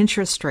higher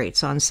interest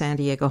rates on San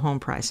Diego home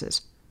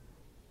prices.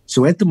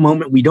 So at the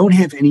moment, we don't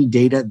have any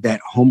data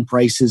that home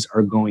prices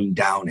are going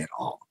down at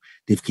all.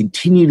 They've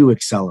continued to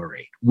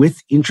accelerate.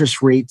 With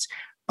interest rates,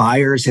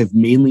 buyers have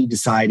mainly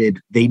decided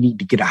they need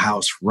to get a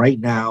house right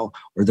now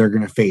or they're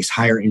going to face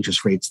higher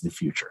interest rates in the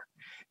future.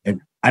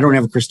 And I don't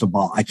have a crystal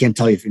ball. I can't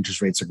tell you if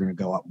interest rates are going to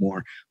go up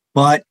more,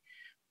 but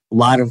a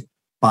lot of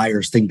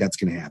buyers think that's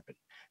going to happen.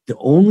 The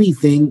only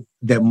thing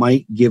that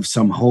might give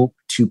some hope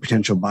to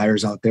potential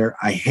buyers out there,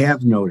 I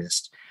have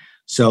noticed.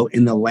 So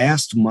in the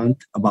last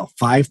month, about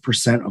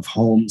 5% of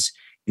homes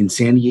in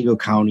San Diego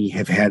County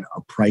have had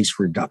a price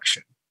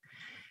reduction.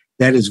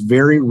 That is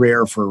very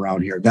rare for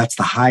around here. That's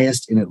the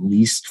highest in at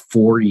least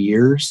 4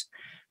 years.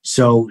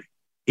 So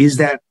is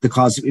that the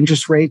cause of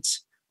interest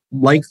rates?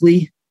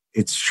 Likely.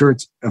 It's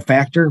a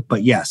factor,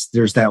 but yes,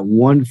 there's that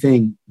one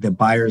thing that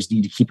buyers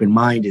need to keep in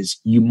mind is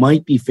you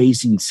might be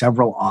facing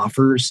several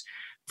offers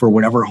for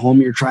whatever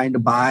home you're trying to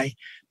buy,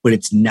 but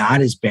it's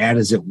not as bad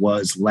as it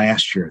was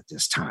last year at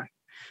this time.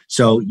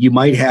 So you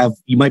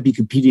might be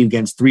competing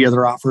against 3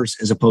 other offers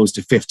as opposed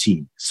to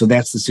 15. So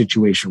that's the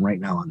situation right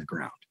now on the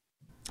ground.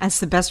 That's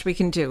the best we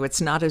can do.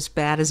 It's not as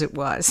bad as it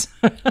was.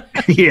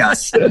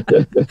 Yes.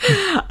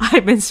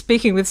 I've been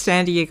speaking with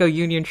San Diego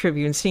Union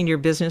Tribune senior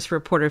business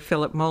reporter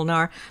Philip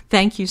Molnar.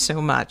 Thank you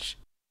so much.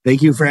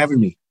 Thank you for having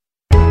me.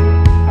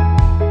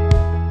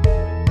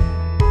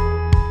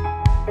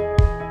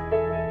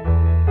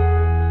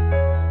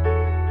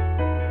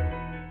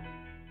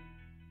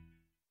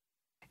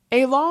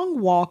 A Long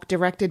Walk,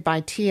 directed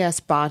by T.S.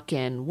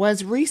 Botkin,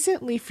 was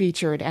recently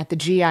featured at the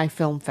GI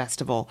Film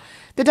Festival.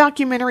 The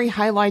documentary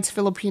highlights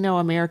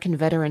Filipino-American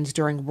veterans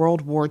during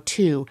World War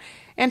II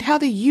and how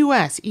the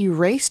U.S.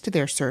 erased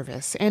their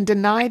service and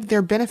denied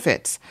their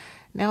benefits.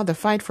 Now the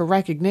fight for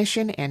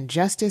recognition and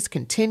justice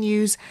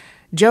continues.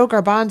 Joe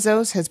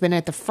Garbanzos has been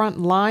at the front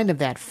line of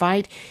that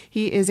fight.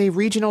 He is a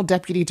regional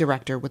deputy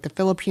director with the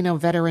Filipino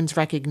Veterans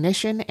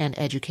Recognition and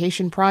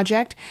Education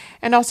Project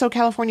and also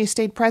California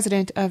state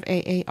president of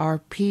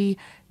AARP.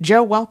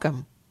 Joe,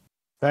 welcome.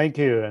 Thank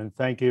you, and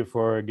thank you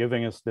for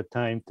giving us the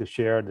time to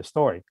share the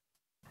story.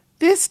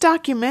 This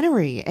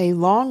documentary, A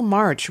Long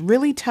March,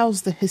 really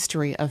tells the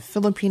history of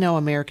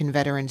Filipino-American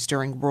veterans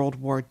during World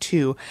War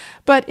II,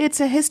 but it's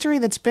a history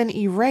that's been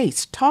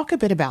erased. Talk a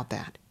bit about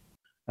that.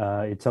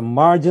 It's a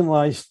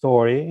marginalized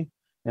story,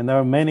 and there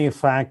are many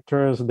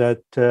factors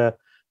that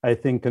I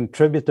think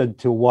contributed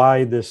to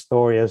why this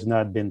story has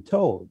not been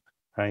told,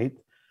 right?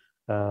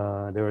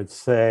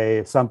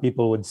 Some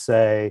people would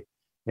say,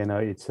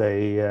 it's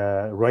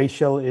a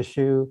racial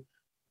issue.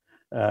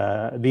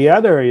 The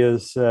other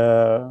is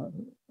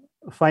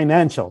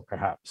financial,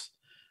 perhaps,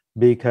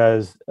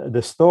 because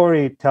the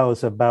story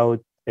tells about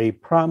a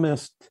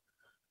promised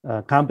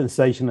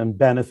compensation and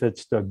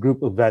benefits to a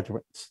group of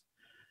veterans.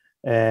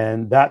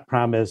 And that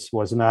promise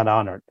was not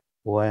honored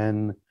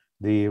when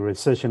the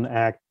Rescission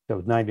Act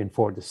of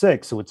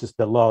 1946, which is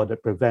the law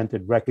that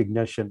prevented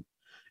recognition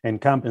and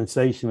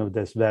compensation of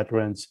these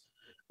veterans,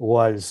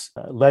 was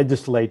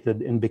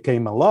legislated and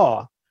became a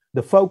law.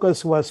 The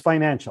focus was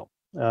financial.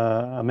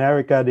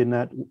 America did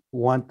not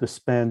want to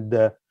spend,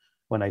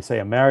 when I say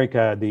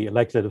America, the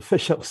elected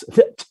officials at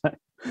that time,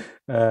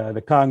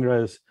 the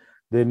Congress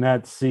did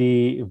not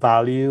see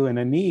value and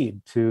a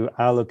need to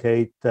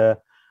allocate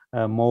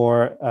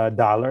more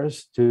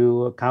dollars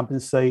to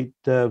compensate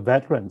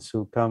veterans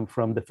who come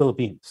from the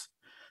Philippines.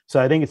 So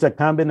I think it's a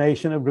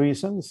combination of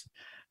reasons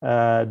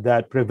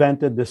that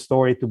prevented the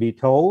story to be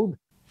told.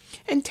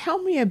 And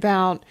tell me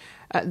about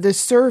the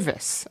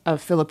service of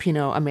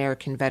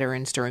Filipino-American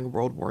veterans during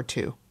World War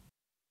II.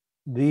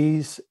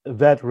 These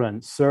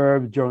veterans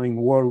served during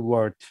World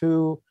War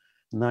II,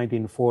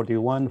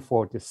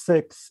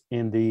 1941-46,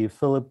 in the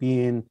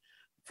Philippine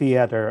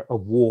theater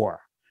of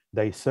war.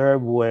 They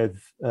served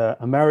with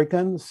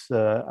Americans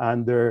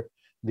under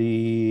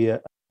the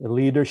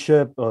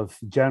leadership of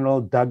General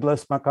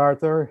Douglas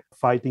MacArthur,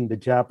 fighting the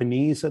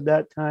Japanese at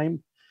that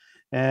time.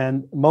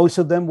 And most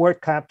of them were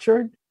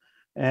captured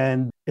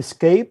and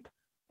escaped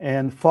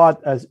and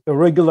fought as a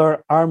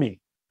regular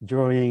army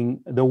during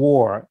the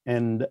war,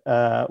 and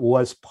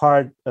was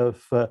part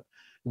of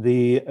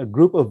the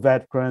group of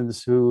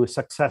veterans who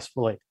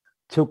successfully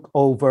took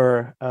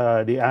over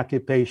the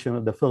occupation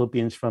of the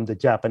Philippines from the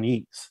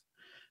Japanese.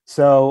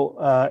 So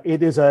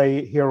it is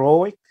a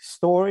heroic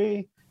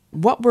story.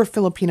 What were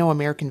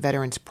Filipino-American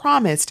veterans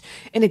promised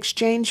in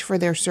exchange for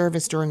their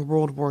service during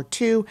World War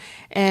II,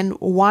 and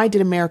why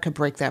did America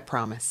break that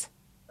promise?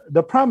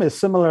 The promise,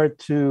 similar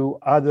to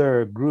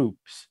other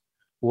groups,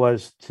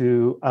 was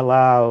to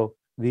allow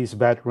these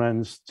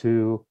veterans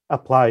to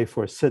apply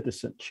for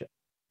citizenship,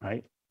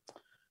 right?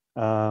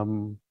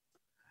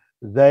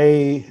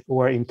 They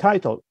were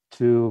entitled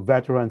to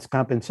veterans'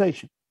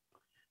 compensation.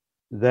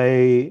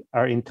 They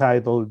are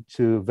entitled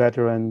to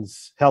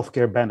veterans'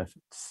 healthcare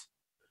benefits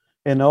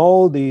and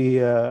all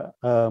the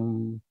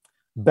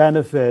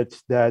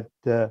benefits that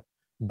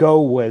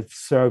go with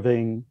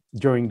serving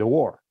during the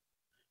war.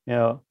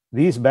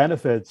 These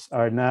benefits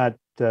are not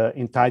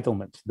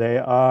entitlements. They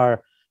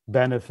are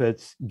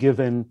benefits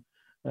given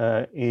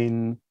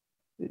in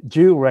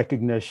due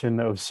recognition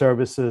of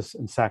services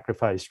and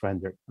sacrifice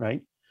rendered,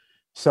 right?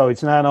 So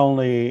it's not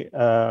only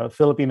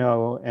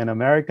Filipino and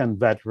American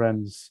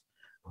veterans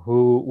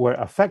who were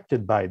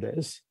affected by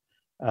this.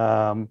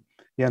 Other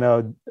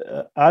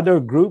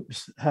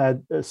groups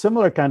had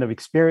similar kind of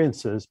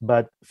experiences,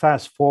 but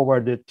fast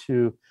forwarded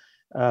to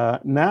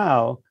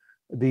now,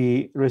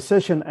 the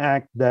Rescission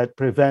Act that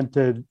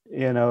prevented,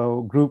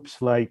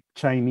 groups like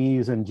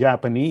Chinese and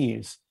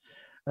Japanese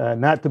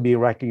not to be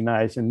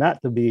recognized and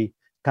not to be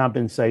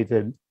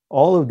compensated.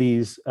 All of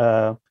these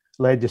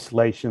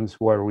legislations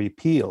were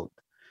repealed.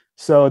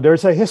 So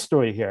there's a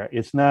history here.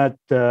 It's not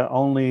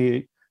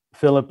only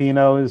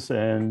Filipinos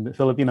and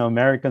Filipino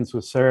Americans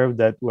who served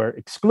that were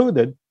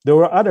excluded. There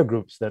were other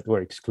groups that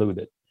were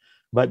excluded.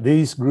 But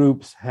these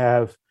groups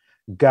have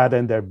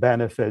gotten their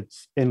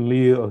benefits in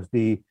lieu of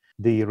the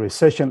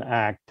Rescission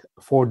Act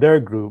for their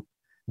group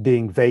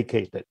being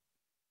vacated.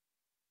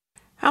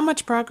 How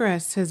much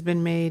progress has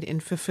been made in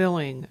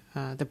fulfilling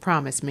the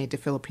promise made to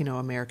Filipino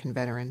American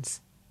veterans?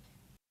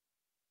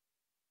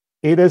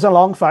 It is a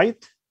long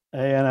fight.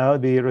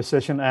 The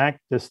Rescission Act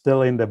is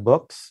still in the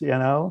books,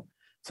 so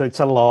it's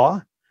a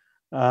law.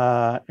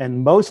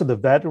 And most of the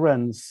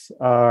veterans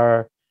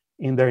are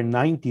in their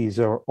 90s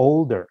or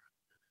older.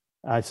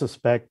 I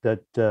suspect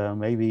that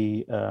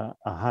maybe a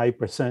high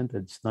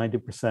percentage,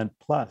 90%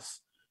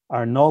 plus,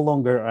 are no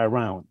longer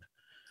around.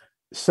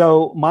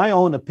 So my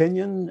own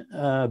opinion,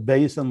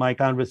 based on my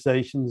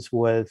conversations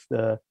with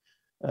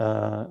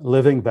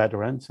living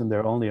veterans, and there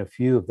are only a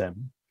few of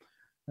them,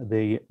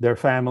 their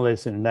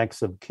families and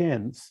next of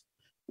kin,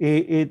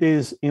 it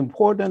is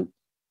important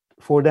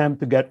for them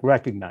to get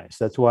recognized.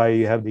 That's why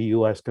you have the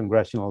U.S.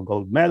 Congressional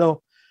Gold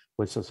Medal,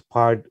 which is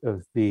part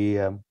of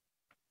the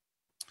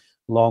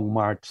Long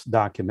March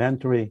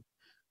documentary.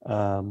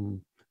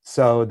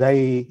 So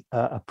they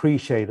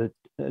appreciated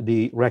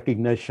the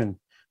recognition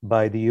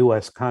by the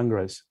U.S.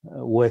 Congress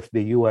with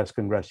the U.S.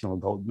 Congressional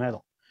Gold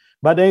Medal.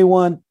 But they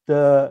want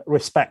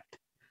respect.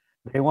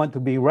 They want to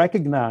be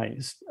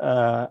recognized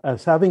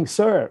as having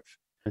served.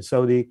 And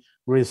so the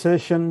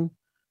rescission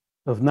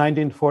of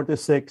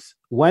 1946,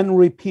 when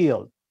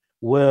repealed,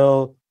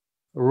 will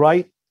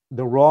right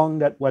the wrong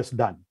that was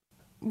done.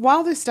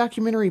 While this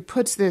documentary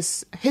puts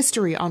this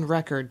history on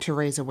record to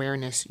raise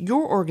awareness,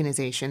 your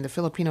organization, the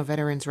Filipino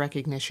Veterans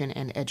Recognition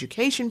and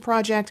Education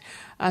Project,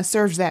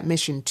 serves that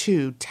mission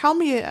too. Tell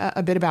me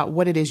a bit about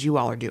what it is you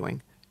all are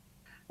doing.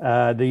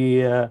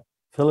 The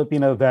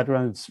Filipino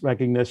Veterans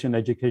Recognition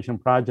Education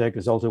Project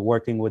is also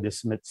working with the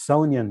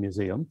Smithsonian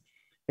Museum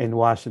in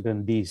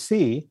Washington,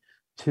 D.C.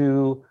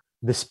 to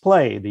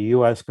display the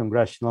U.S.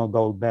 Congressional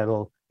Gold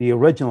Medal, the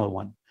original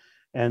one,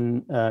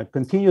 and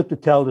continue to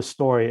tell the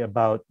story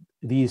about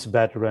these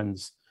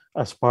veterans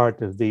as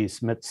part of the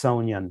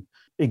Smithsonian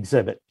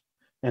exhibit.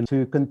 And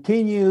to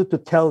continue to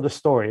tell the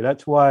story,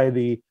 that's why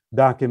the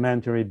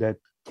documentary that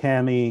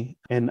Tammy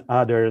and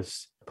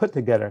others put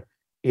together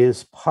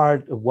is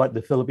part of what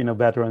the Filipino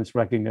Veterans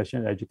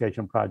Recognition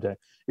Education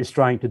Project is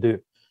trying to do.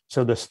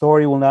 So the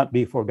story will not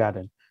be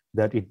forgotten,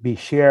 that it be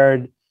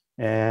shared,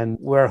 and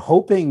we're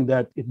hoping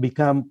that it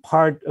become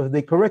part of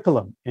the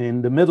curriculum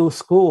in the middle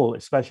school,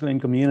 especially in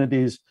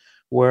communities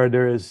where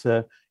there is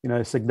a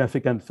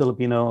significant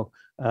Filipino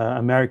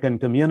American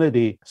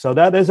community. So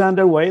that is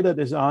underway, that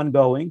is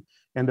ongoing.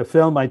 And the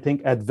film, I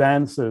think,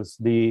 advances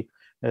the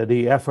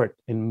effort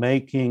in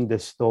making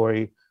this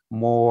story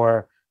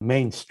more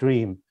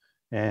mainstream.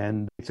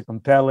 And it's a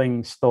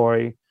compelling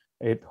story.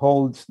 It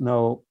holds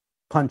no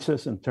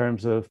punches in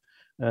terms of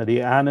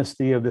the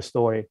honesty of the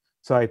story.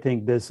 So I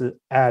think this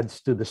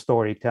adds to the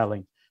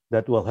storytelling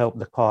that will help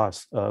the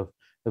cause of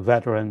the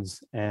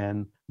veterans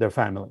and their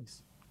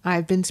families.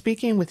 I've been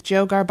speaking with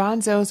Joe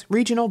Garbanzos,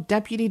 Regional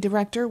Deputy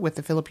Director with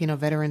the Filipino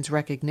Veterans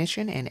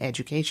Recognition and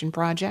Education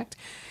Project,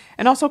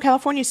 and also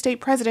California State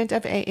President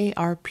of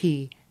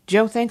AARP.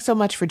 Joe, thanks so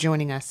much for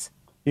joining us.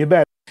 You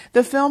bet.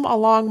 The film A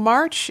Long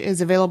March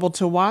is available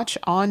to watch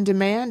on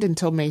demand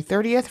until May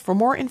 30th. For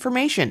more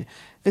information,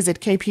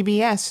 visit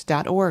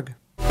kpbs.org.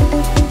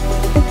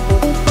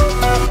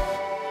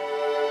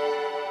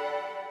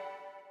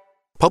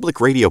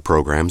 Public radio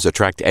programs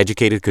attract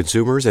educated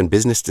consumers and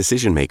business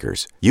decision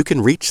makers. You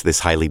can reach this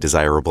highly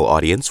desirable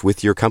audience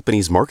with your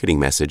company's marketing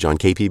message on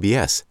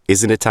KPBS.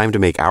 Isn't it time to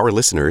make our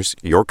listeners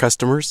your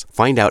customers?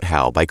 Find out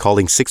how by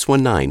calling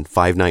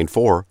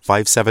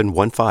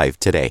 619-594-5715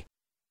 today.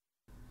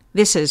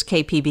 This is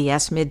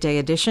KPBS Midday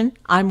Edition.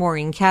 I'm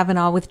Maureen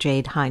Cavanaugh with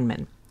Jade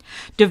Heinman.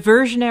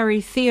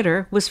 Diversionary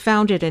Theater was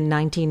founded in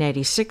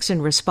 1986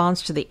 in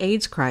response to the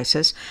AIDS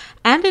crisis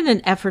and in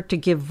an effort to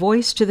give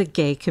voice to the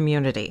gay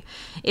community.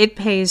 It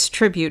pays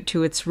tribute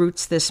to its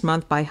roots this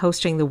month by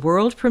hosting the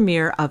world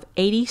premiere of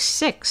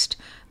 86th.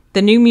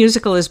 The new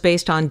musical is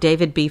based on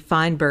David B.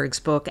 Feinberg's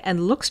book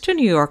and looks to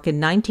New York in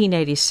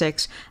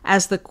 1986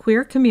 as the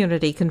queer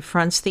community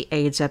confronts the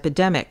AIDS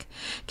epidemic.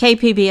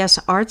 KPBS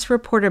arts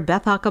reporter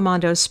Beth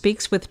Accomando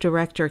speaks with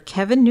director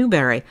Kevin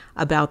Newberry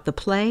about the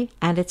play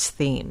and its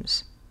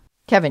themes.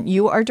 Kevin,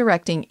 you are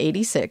directing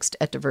 86th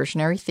at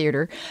Diversionary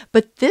Theater,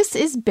 but this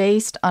is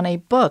based on a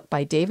book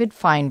by David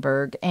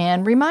Feinberg.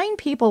 And remind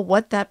people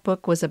what that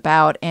book was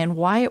about and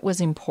why it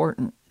was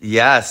important.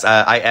 Yes,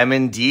 I am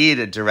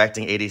indeed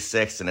directing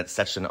 86th, and it's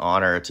such an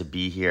honor to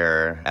be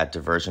here at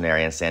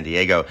Diversionary in San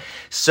Diego.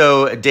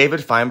 So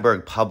David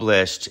Feinberg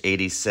published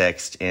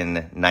 86th in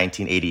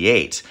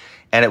 1988,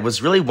 and it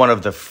was really one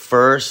of the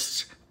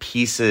first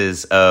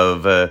pieces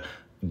of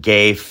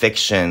gay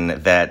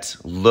fiction that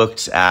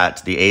looked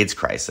at the AIDS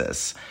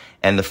crisis.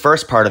 And the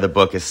first part of the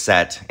book is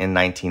set in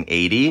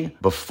 1980,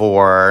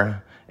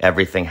 before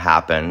everything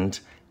happened.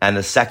 And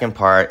the second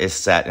part is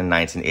set in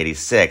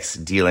 1986,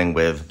 dealing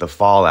with the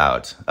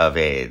fallout of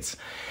AIDS.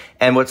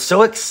 And what's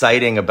so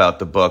exciting about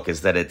the book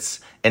is that it's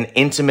an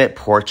intimate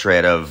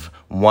portrait of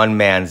one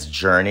man's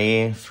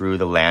journey through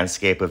the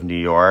landscape of New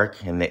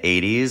York in the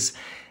 80s.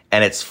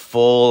 And it's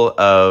full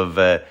of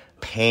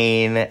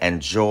pain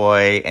and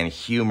joy and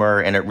humor.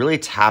 And it really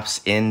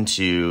taps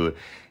into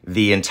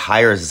the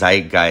entire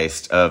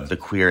zeitgeist of the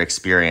queer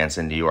experience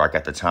in New York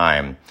at the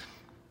time.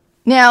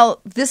 Now,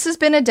 this has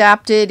been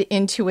adapted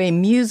into a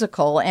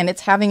musical, and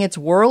it's having its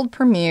world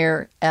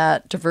premiere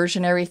at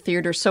Diversionary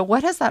Theater. So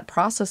what has that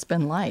process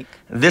been like?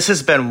 This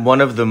has been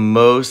one of the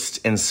most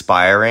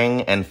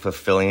inspiring and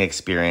fulfilling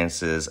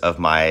experiences of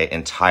my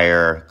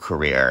entire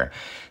career.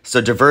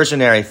 So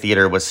Diversionary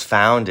Theater was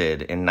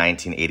founded in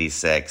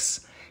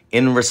 1986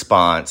 in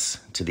response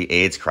to the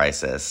AIDS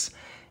crisis.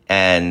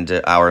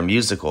 And our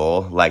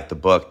musical, like the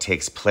book,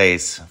 takes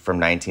place from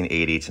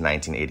 1980 to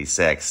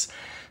 1986.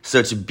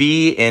 So to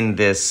be in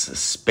this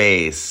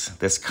space,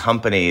 this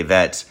company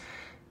that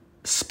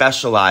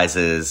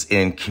specializes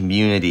in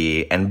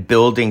community and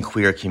building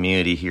queer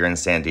community here in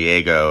San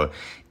Diego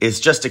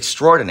is just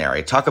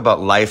extraordinary. Talk about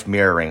life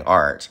mirroring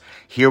art.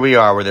 Here we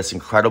are with this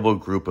incredible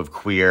group of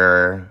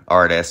queer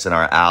artists and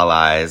our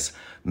allies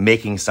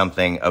making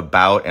something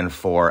about and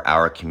for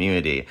our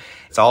community.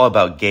 It's all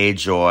about gay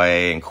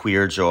joy and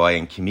queer joy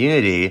and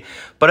community,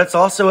 but it's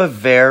also a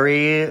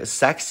very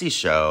sexy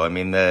show. I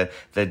mean, the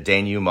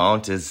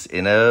denouement is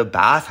in a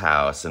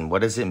bathhouse, and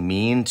what does it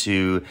mean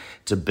to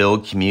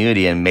build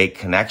community and make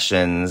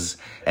connections,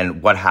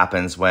 and what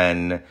happens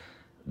when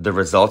the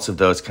results of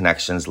those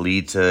connections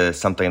lead to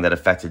something that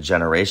affected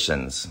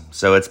generations.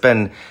 So it's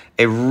been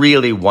a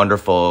really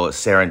wonderful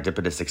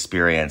serendipitous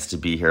experience to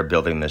be here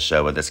building this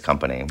show with this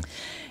company.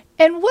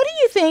 And what do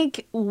you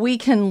think we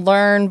can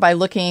learn by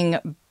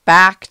looking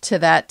back to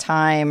that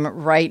time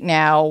right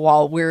now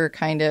while we're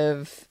kind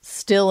of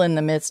still in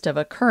the midst of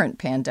a current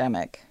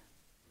pandemic?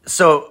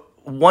 So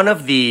one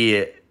of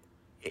the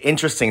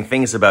interesting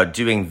things about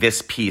doing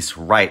this piece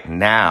right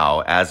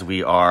now, as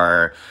we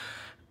are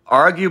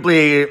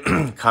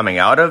arguably coming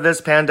out of this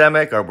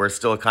pandemic, or we're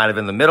still kind of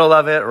in the middle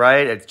of it,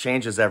 right? It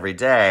changes every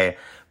day.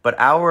 But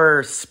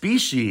our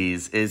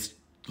species is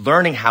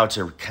learning how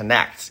to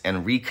connect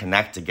and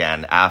reconnect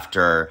again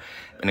after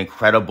an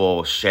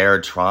incredible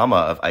shared trauma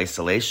of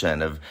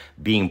isolation, of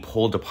being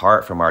pulled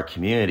apart from our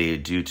community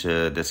due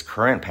to this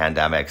current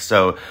pandemic.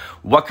 So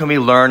what can we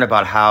learn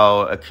about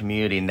how a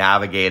community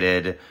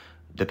navigated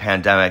the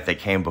pandemic that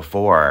came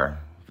before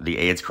the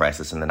AIDS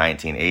crisis in the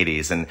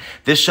 1980s? And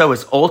this show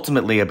is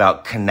ultimately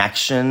about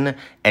connection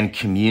and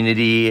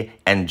community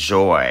and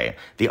joy.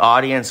 The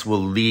audience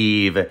will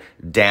leave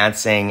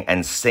dancing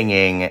and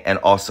singing and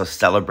also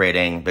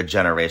celebrating the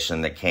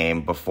generation that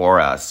came before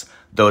us,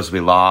 those we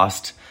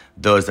lost,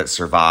 those that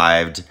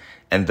survived,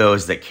 and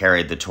those that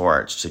carried the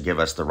torch to give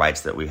us the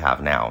rights that we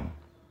have now.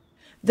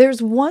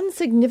 There's one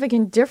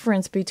significant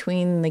difference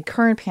between the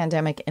current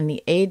pandemic and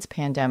the AIDS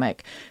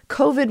pandemic.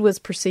 COVID was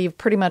perceived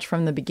pretty much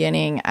from the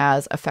beginning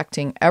as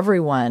affecting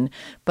everyone.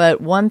 But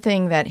one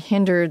thing that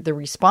hindered the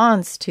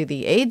response to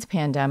the AIDS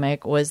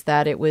pandemic was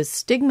that it was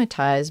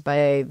stigmatized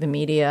by the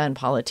media and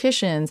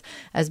politicians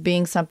as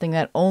being something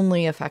that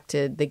only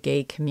affected the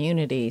gay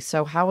community.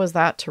 So how was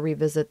that to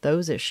revisit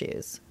those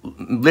issues?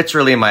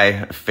 Literally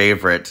my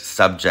favorite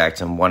subject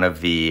and one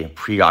of the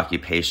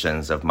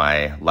preoccupations of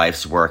my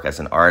life's work as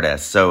an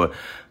artist. So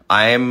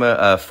I'm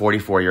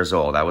 44 years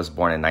old. I was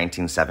born in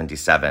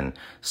 1977.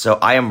 So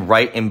I am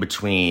right in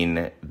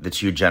between the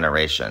two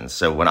generations.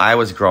 So when I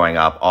was growing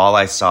up, all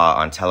I saw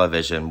on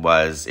television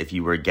was if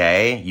you were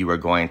gay, you were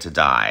going to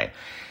die,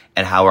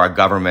 and how our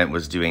government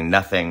was doing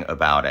nothing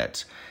about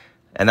it.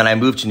 And then I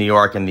moved to New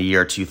York in the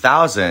year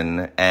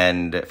 2000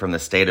 and from the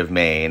state of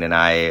Maine, and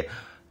I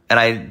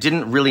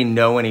didn't really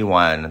know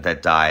anyone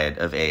that died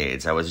of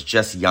AIDS. I was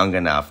just young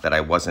enough that I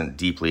wasn't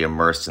deeply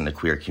immersed in the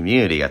queer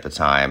community at the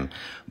time.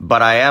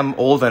 But I am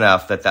old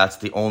enough that that's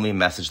the only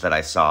message that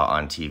I saw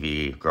on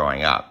TV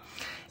growing up.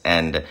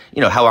 And,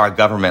 you know, how our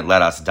government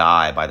let us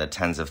die by the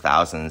tens of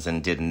thousands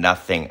and did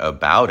nothing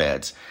about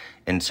it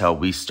until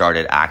we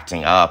started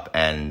acting up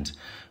and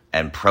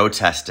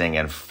protesting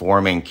and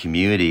forming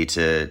community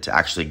to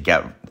actually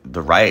get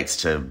the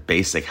rights to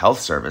basic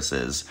health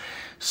services.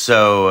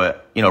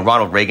 So, you know,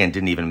 Ronald Reagan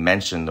didn't even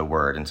mention the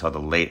word until the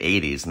late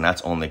 80s, and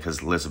that's only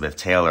because Elizabeth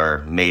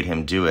Taylor made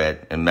him do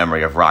it in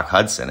memory of Rock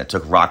Hudson. It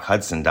took Rock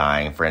Hudson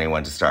dying for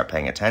anyone to start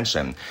paying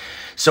attention.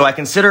 So I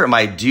consider it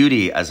my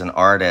duty as an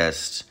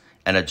artist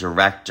and a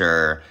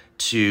director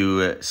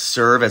to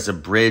serve as a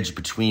bridge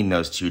between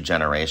those two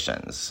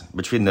generations,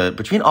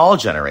 between all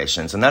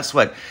generations. And that's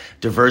what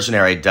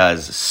Diversionary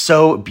does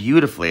so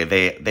beautifully.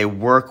 They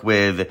work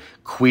with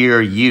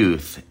queer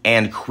youth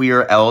and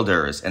queer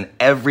elders and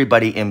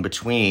everybody in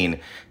between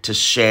to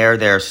share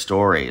their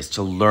stories,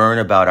 to learn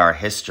about our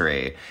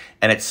history.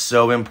 And it's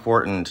so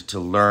important to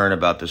learn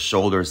about the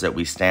shoulders that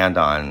we stand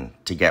on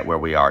to get where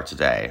we are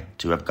today,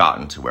 to have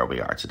gotten to where we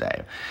are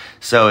today.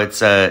 So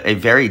it's a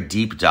very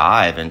deep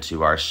dive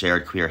into our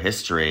shared queer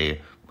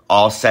history,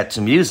 all set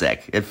to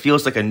music. It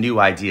feels like a new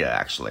idea,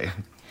 actually.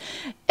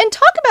 And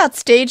talk about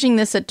staging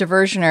this at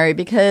Diversionary,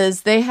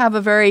 because they have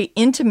a very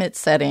intimate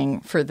setting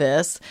for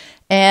this.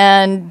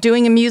 And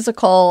doing a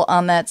musical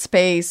on that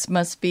space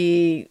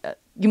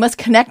you must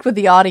connect with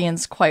the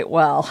audience quite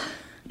well.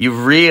 You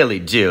really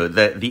do.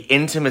 The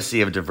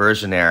intimacy of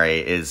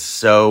Diversionary is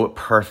so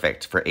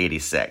perfect for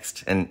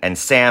 86th. And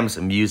Sam's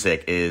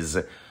music is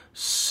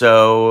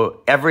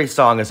so every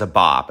song is a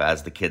bop,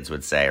 as the kids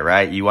would say,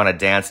 right? You want to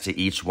dance to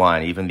each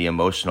one, even the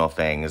emotional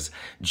things.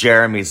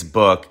 Jeremy's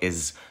book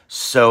is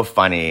so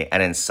funny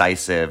and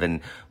incisive, and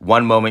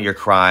one moment you're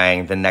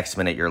crying, the next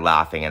minute you're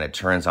laughing, and it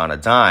turns on a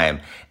dime.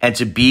 And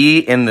to be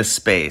in the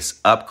space,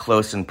 up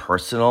close and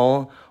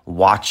personal,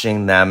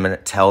 watching them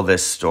tell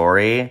this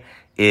story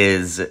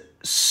is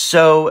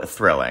so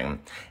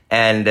thrilling.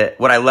 And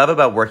what I love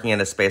about working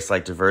in a space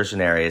like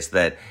Diversionary is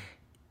that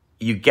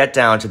you get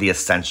down to the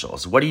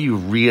essentials. What do you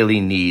really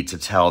need to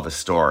tell the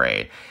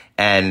story?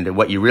 And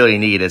what you really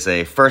need is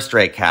a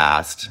first-rate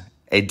cast,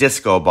 a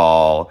disco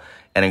ball,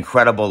 an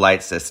incredible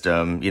light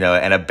system,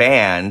 and a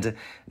band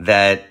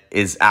that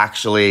is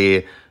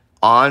actually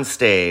on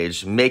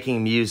stage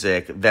making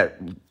music that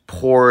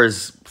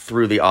pours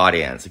through the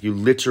audience. Like, you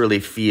literally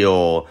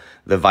feel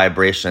the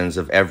vibrations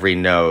of every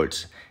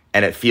note,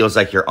 and it feels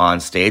like you're on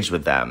stage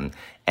with them.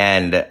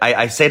 And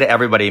I say to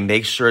everybody,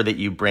 make sure that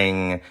you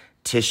bring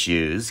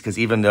tissues, because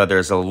even though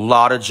there's a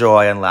lot of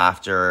joy and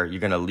laughter,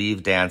 you're going to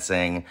leave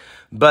dancing.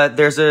 But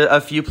there's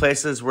a few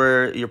places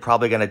where you're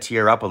probably going to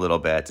tear up a little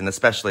bit. And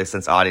especially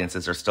since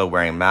audiences are still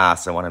wearing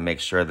masks, I want to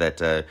make sure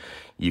that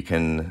you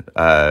can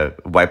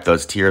wipe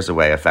those tears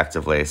away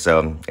effectively.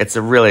 So it's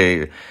a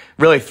really,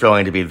 really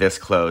thrilling to be this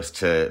close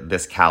to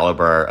this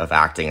caliber of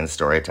acting and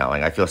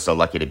storytelling. I feel so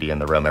lucky to be in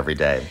the room every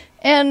day.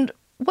 And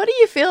what do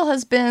you feel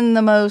has been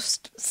the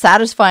most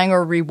satisfying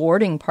or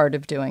rewarding part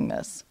of doing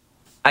this?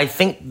 I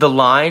think the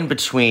line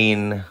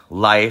between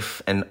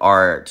life and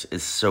art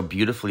is so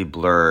beautifully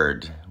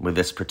blurred with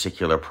this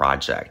particular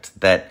project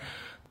that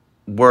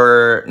we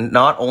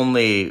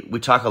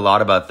talk a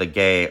lot about the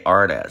gay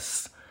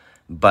artists,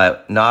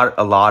 but not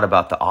a lot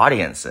about the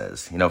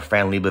audiences.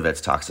 Fran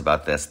Lebowitz talks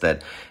about this,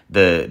 that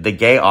the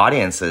gay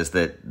audiences,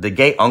 that the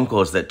gay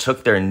uncles that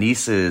took their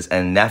nieces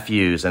and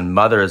nephews and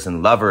mothers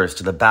and lovers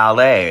to the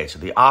ballet, to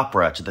the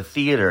opera, to the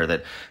theater,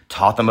 that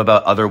taught them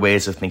about other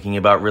ways of thinking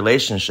about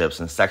relationships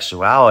and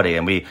sexuality.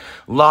 And we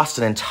lost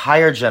an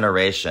entire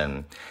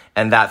generation.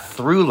 And that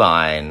through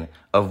line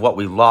of what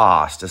we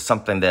lost is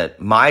something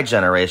that my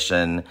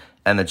generation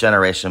and the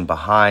generation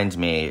behind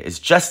me is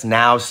just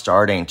now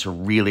starting to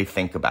really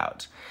think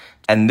about.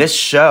 And this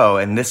show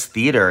and this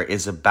theater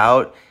is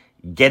about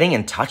getting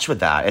in touch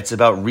with that. It's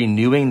about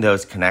renewing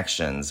those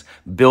connections,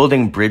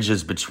 building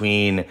bridges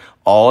between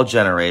all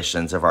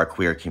generations of our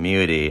queer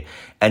community,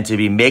 and to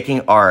be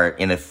making art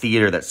in a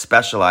theater that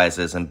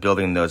specializes in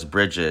building those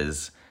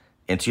bridges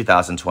in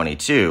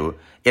 2022,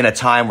 in a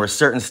time where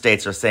certain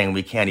states are saying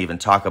we can't even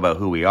talk about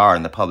who we are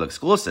in the public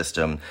school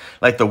system.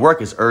 Like, the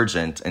work is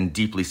urgent and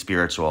deeply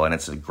spiritual, and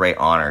it's a great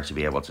honor to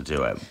be able to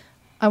do it.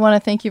 I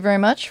want to thank you very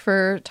much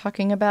for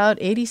talking about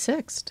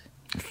 86th.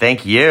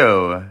 Thank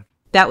you.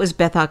 That was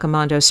Beth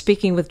Accomando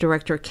speaking with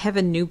director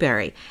Kevin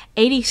Newberry.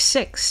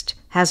 86th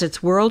has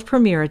its world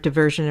premiere at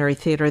Diversionary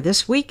Theater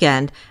this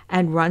weekend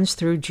and runs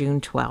through June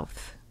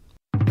 12th.